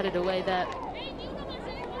 Headed away there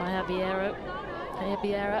by Abiera.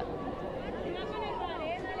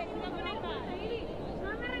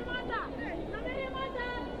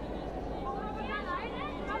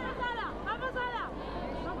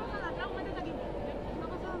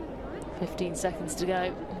 15 seconds to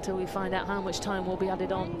go until we find out how much time will be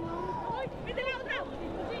added on.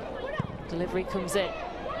 Delivery comes in.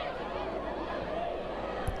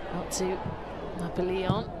 Up to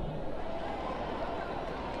Napoleon.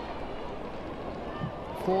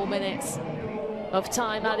 4 minutes of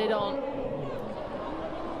time added on.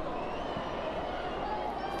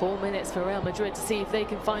 4 minutes for Real Madrid to see if they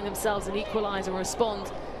can find themselves an equaliser and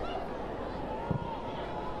respond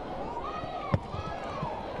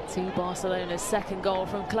to Barcelona's second goal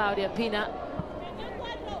from Claudia Pina.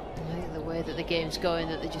 I think the way that the game's going,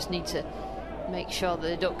 that they just need to make sure that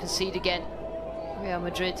they don't concede again. Real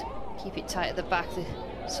Madrid keep it tight at the back. They're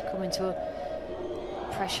succumbing to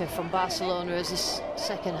a pressure from Barcelona as this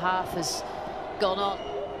second half has gone on.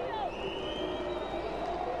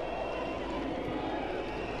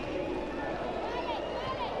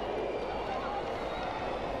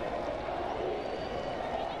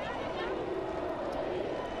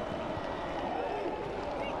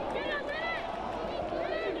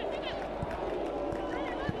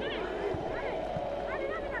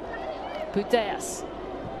 Putellas.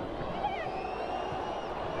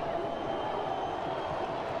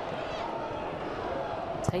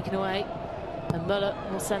 Taken away, and Muller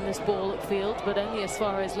will send this ball upfield, but only as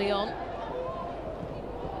far as Lyon.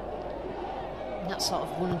 And that sort of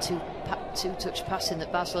 1-2 two-touch passing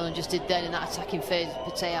that Barcelona just did then in that attacking phase of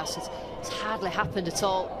Putellas, it's hardly happened at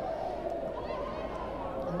all.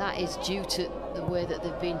 And that is due to the way that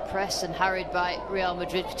they've been pressed and harried by Real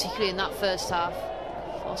Madrid, particularly in that first half,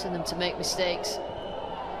 forcing them to make mistakes.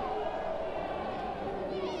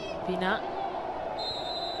 Pina.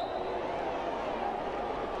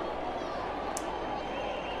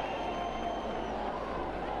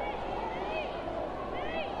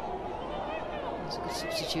 That's a good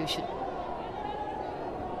substitution.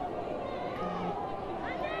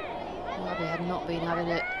 Rabi had not been having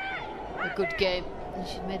a good game, and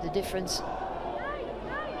she made the difference.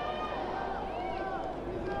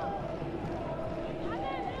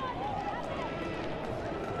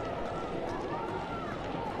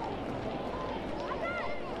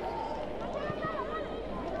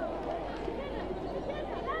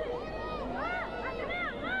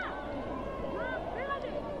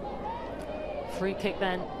 Free kick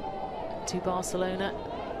then to Barcelona.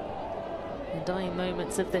 The dying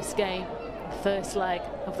moments of this game, the first leg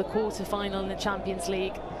of the quarter-final in the Champions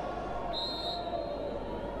League.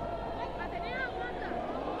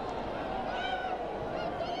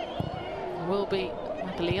 Will be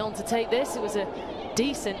Napoleon to take this. It was a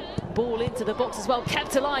decent ball into the box as well,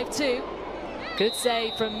 kept alive too. Good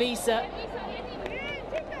save from Misa.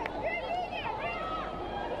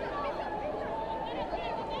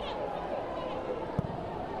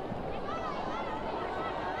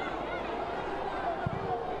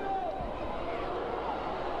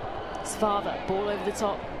 Father, ball over the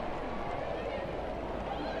top.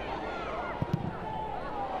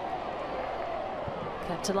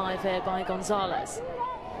 Kept alive here by Gonzalez.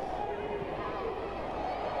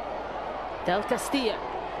 Del Castillo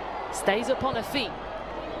stays up on her feet.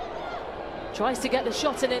 Tries to get the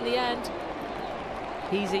shot in the end.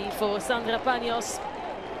 Easy for Sandra Paños.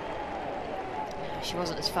 She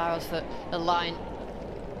wasn't as far as for the line.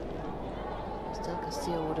 Del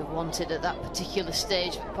Castillo would have wanted at that particular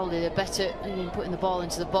stage, probably the better in putting the ball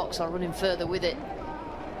into the box or running further with it.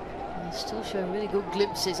 And they're still showing really good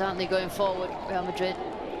glimpses, aren't they, going forward, Real Madrid?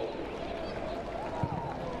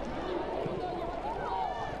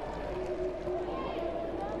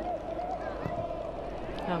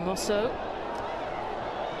 Hermoso.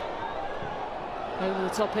 Over the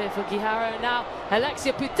top here for Guijarro now.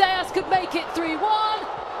 Alexia Putellas could make it 3-1.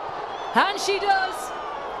 And she does.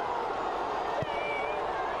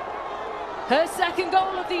 Her second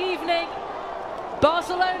goal of the evening.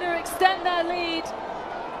 Barcelona extend their lead.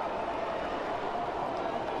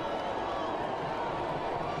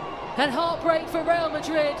 And heartbreak for Real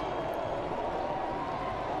Madrid.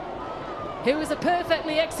 It was a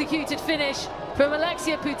perfectly executed finish from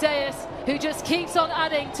Alexia Putellas, who just keeps on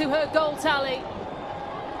adding to her goal tally.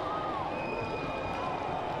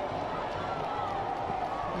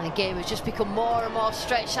 And the game has just become more and more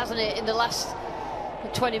stretched, hasn't it, in the last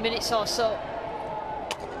 20 minutes or so.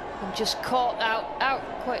 And just caught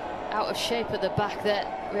quite out of shape at the back there,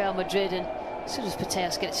 Real Madrid, and as soon as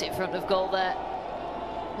Putellas gets it in front of goal there,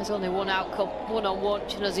 there's only one outcome, one-on-one.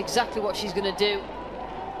 She knows exactly what she's going to do.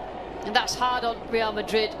 And that's hard on Real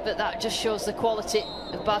Madrid, but that just shows the quality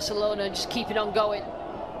of Barcelona and just keeping on going.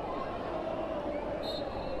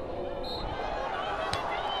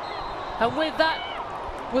 And with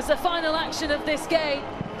that was the final action of this game.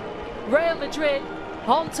 Real Madrid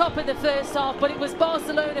on top in the first half, but it was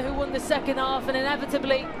Barcelona who won the second half and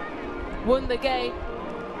inevitably won the game.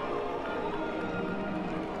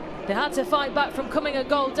 They had to fight back from coming a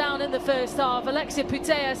goal down in the first half. Alexia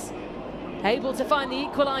Putellas able to find the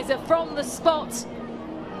equaliser from the spot.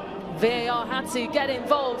 VAR had to get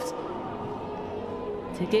involved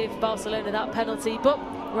to give Barcelona that penalty, but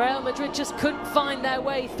Real Madrid just couldn't find their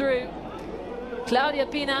way through. Claudia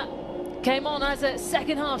Pina came on as a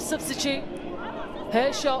second half substitute.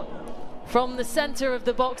 Her shot from the centre of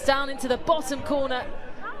the box down into the bottom corner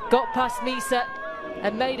got past Misa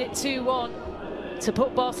and made it 2-1 to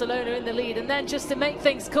put Barcelona in the lead. And then just to make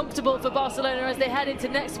things comfortable for Barcelona as they head into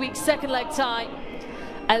next week's second leg tie,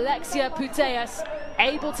 Alexia Putellas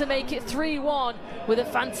able to make it 3-1 with a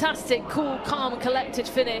fantastic, cool, calm, collected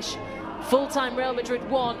finish. Full-time Real Madrid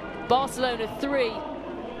 1, Barcelona 3.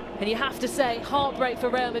 And you have to say, heartbreak for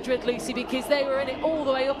Real Madrid, Lucy, because they were in it all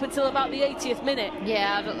the way up until about the 80th minute.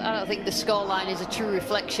 Yeah, I don't think the scoreline is a true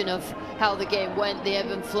reflection of how the game went, the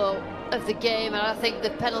ebb and flow of the game. And I think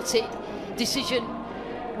the penalty decision,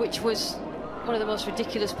 which was one of the most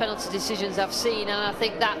ridiculous penalty decisions I've seen, and I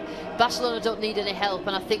think that Barcelona don't need any help,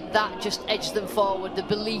 and I think that just edged them forward. The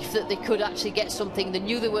belief that they could actually get something. They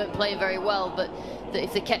knew they weren't playing very well, but that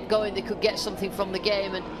if they kept going, they could get something from the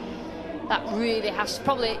game. And that really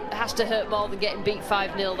probably has to hurt more than getting beat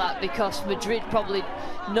 5-0, that, because Madrid probably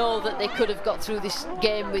know that they could have got through this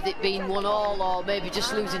game with it being 1-1 or maybe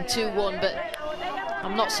just losing 2-1, but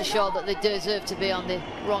I'm not so sure that they deserve to be on the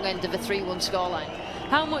wrong end of a 3-1 scoreline.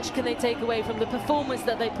 How much can they take away from the performance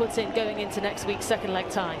that they put in going into next week's second leg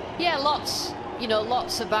tie? Yeah, lots. You know,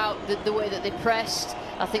 lots about the way that they pressed.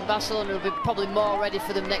 I think Barcelona will be probably more ready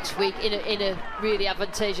for them next week in a really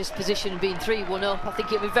advantageous position, being 3-1 up. I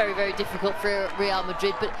think it'll be very, very difficult for Real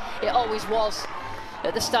Madrid, but it always was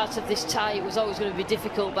at the start of this tie. It was always going to be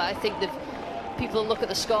difficult, but I think that people look at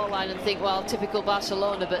the scoreline and think, well, typical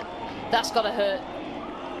Barcelona, but that's got to hurt.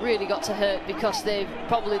 Really got to hurt, because they're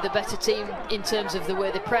probably the better team in terms of the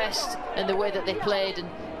way they pressed and the way that they played, and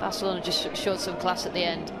Barcelona just showed some class at the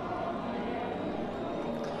end.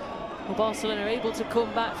 Well, Barcelona are able to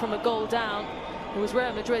come back from a goal down. It was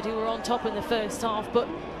Real Madrid who were on top in the first half, but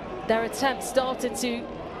their attempts started to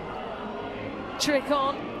trick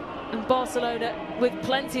on, and Barcelona with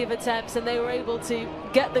plenty of attempts, and they were able to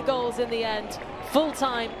get the goals in the end. Full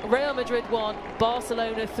time, Real Madrid 1,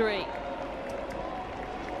 Barcelona 3.